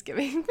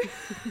Thanksgiving.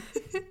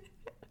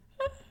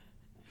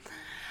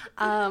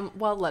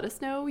 Well, let us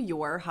know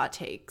your hot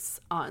takes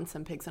on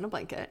some pigs in a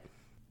blanket.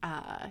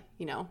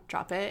 You know,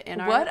 drop it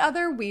in our... What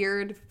other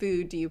weird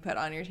food do you put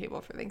on your table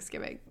for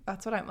Thanksgiving?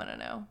 That's what I want to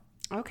know.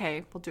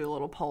 Okay, we'll do a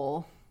little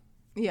poll.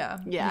 Yeah.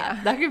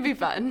 That could be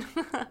fun.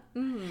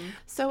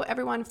 So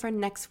everyone, for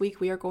next week,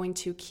 we are going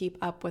to keep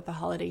up with the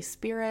holiday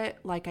spirit.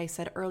 Like I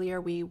said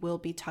earlier, we will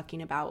be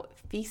talking about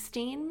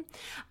feasting.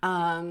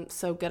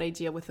 So good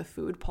idea with the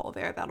food poll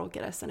there. That'll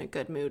get us in a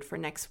good mood for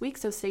next week.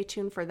 So stay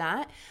tuned for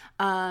that.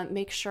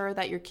 Make sure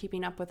that you're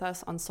keeping up with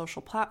us on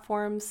social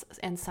platforms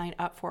and sign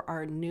up for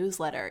our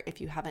newsletter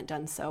if you haven't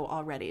done so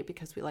already,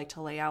 because we like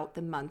to lay out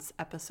the month's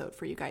episode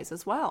for you guys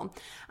as well.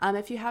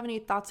 If you have any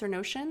thoughts or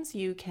notions,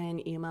 you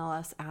can email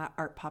us at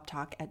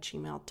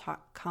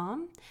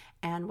artpoptalk@gmail.com.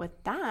 And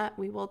with that,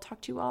 we will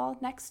talk to you all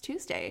next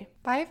Tuesday.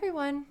 Bye,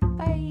 everyone.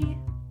 Bye.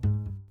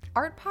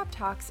 Art Pop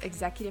Talk's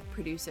executive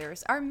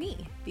producers are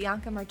me,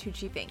 Bianca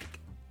Martucci-Fink.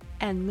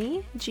 And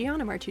me,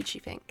 Gianna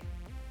Martucci-Fink.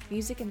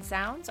 Music and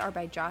sounds are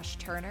by Josh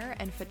Turner,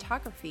 and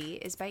photography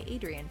is by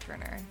Adrian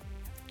Turner.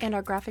 And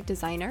our graphic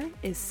designer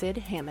is Sid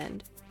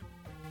Hammond.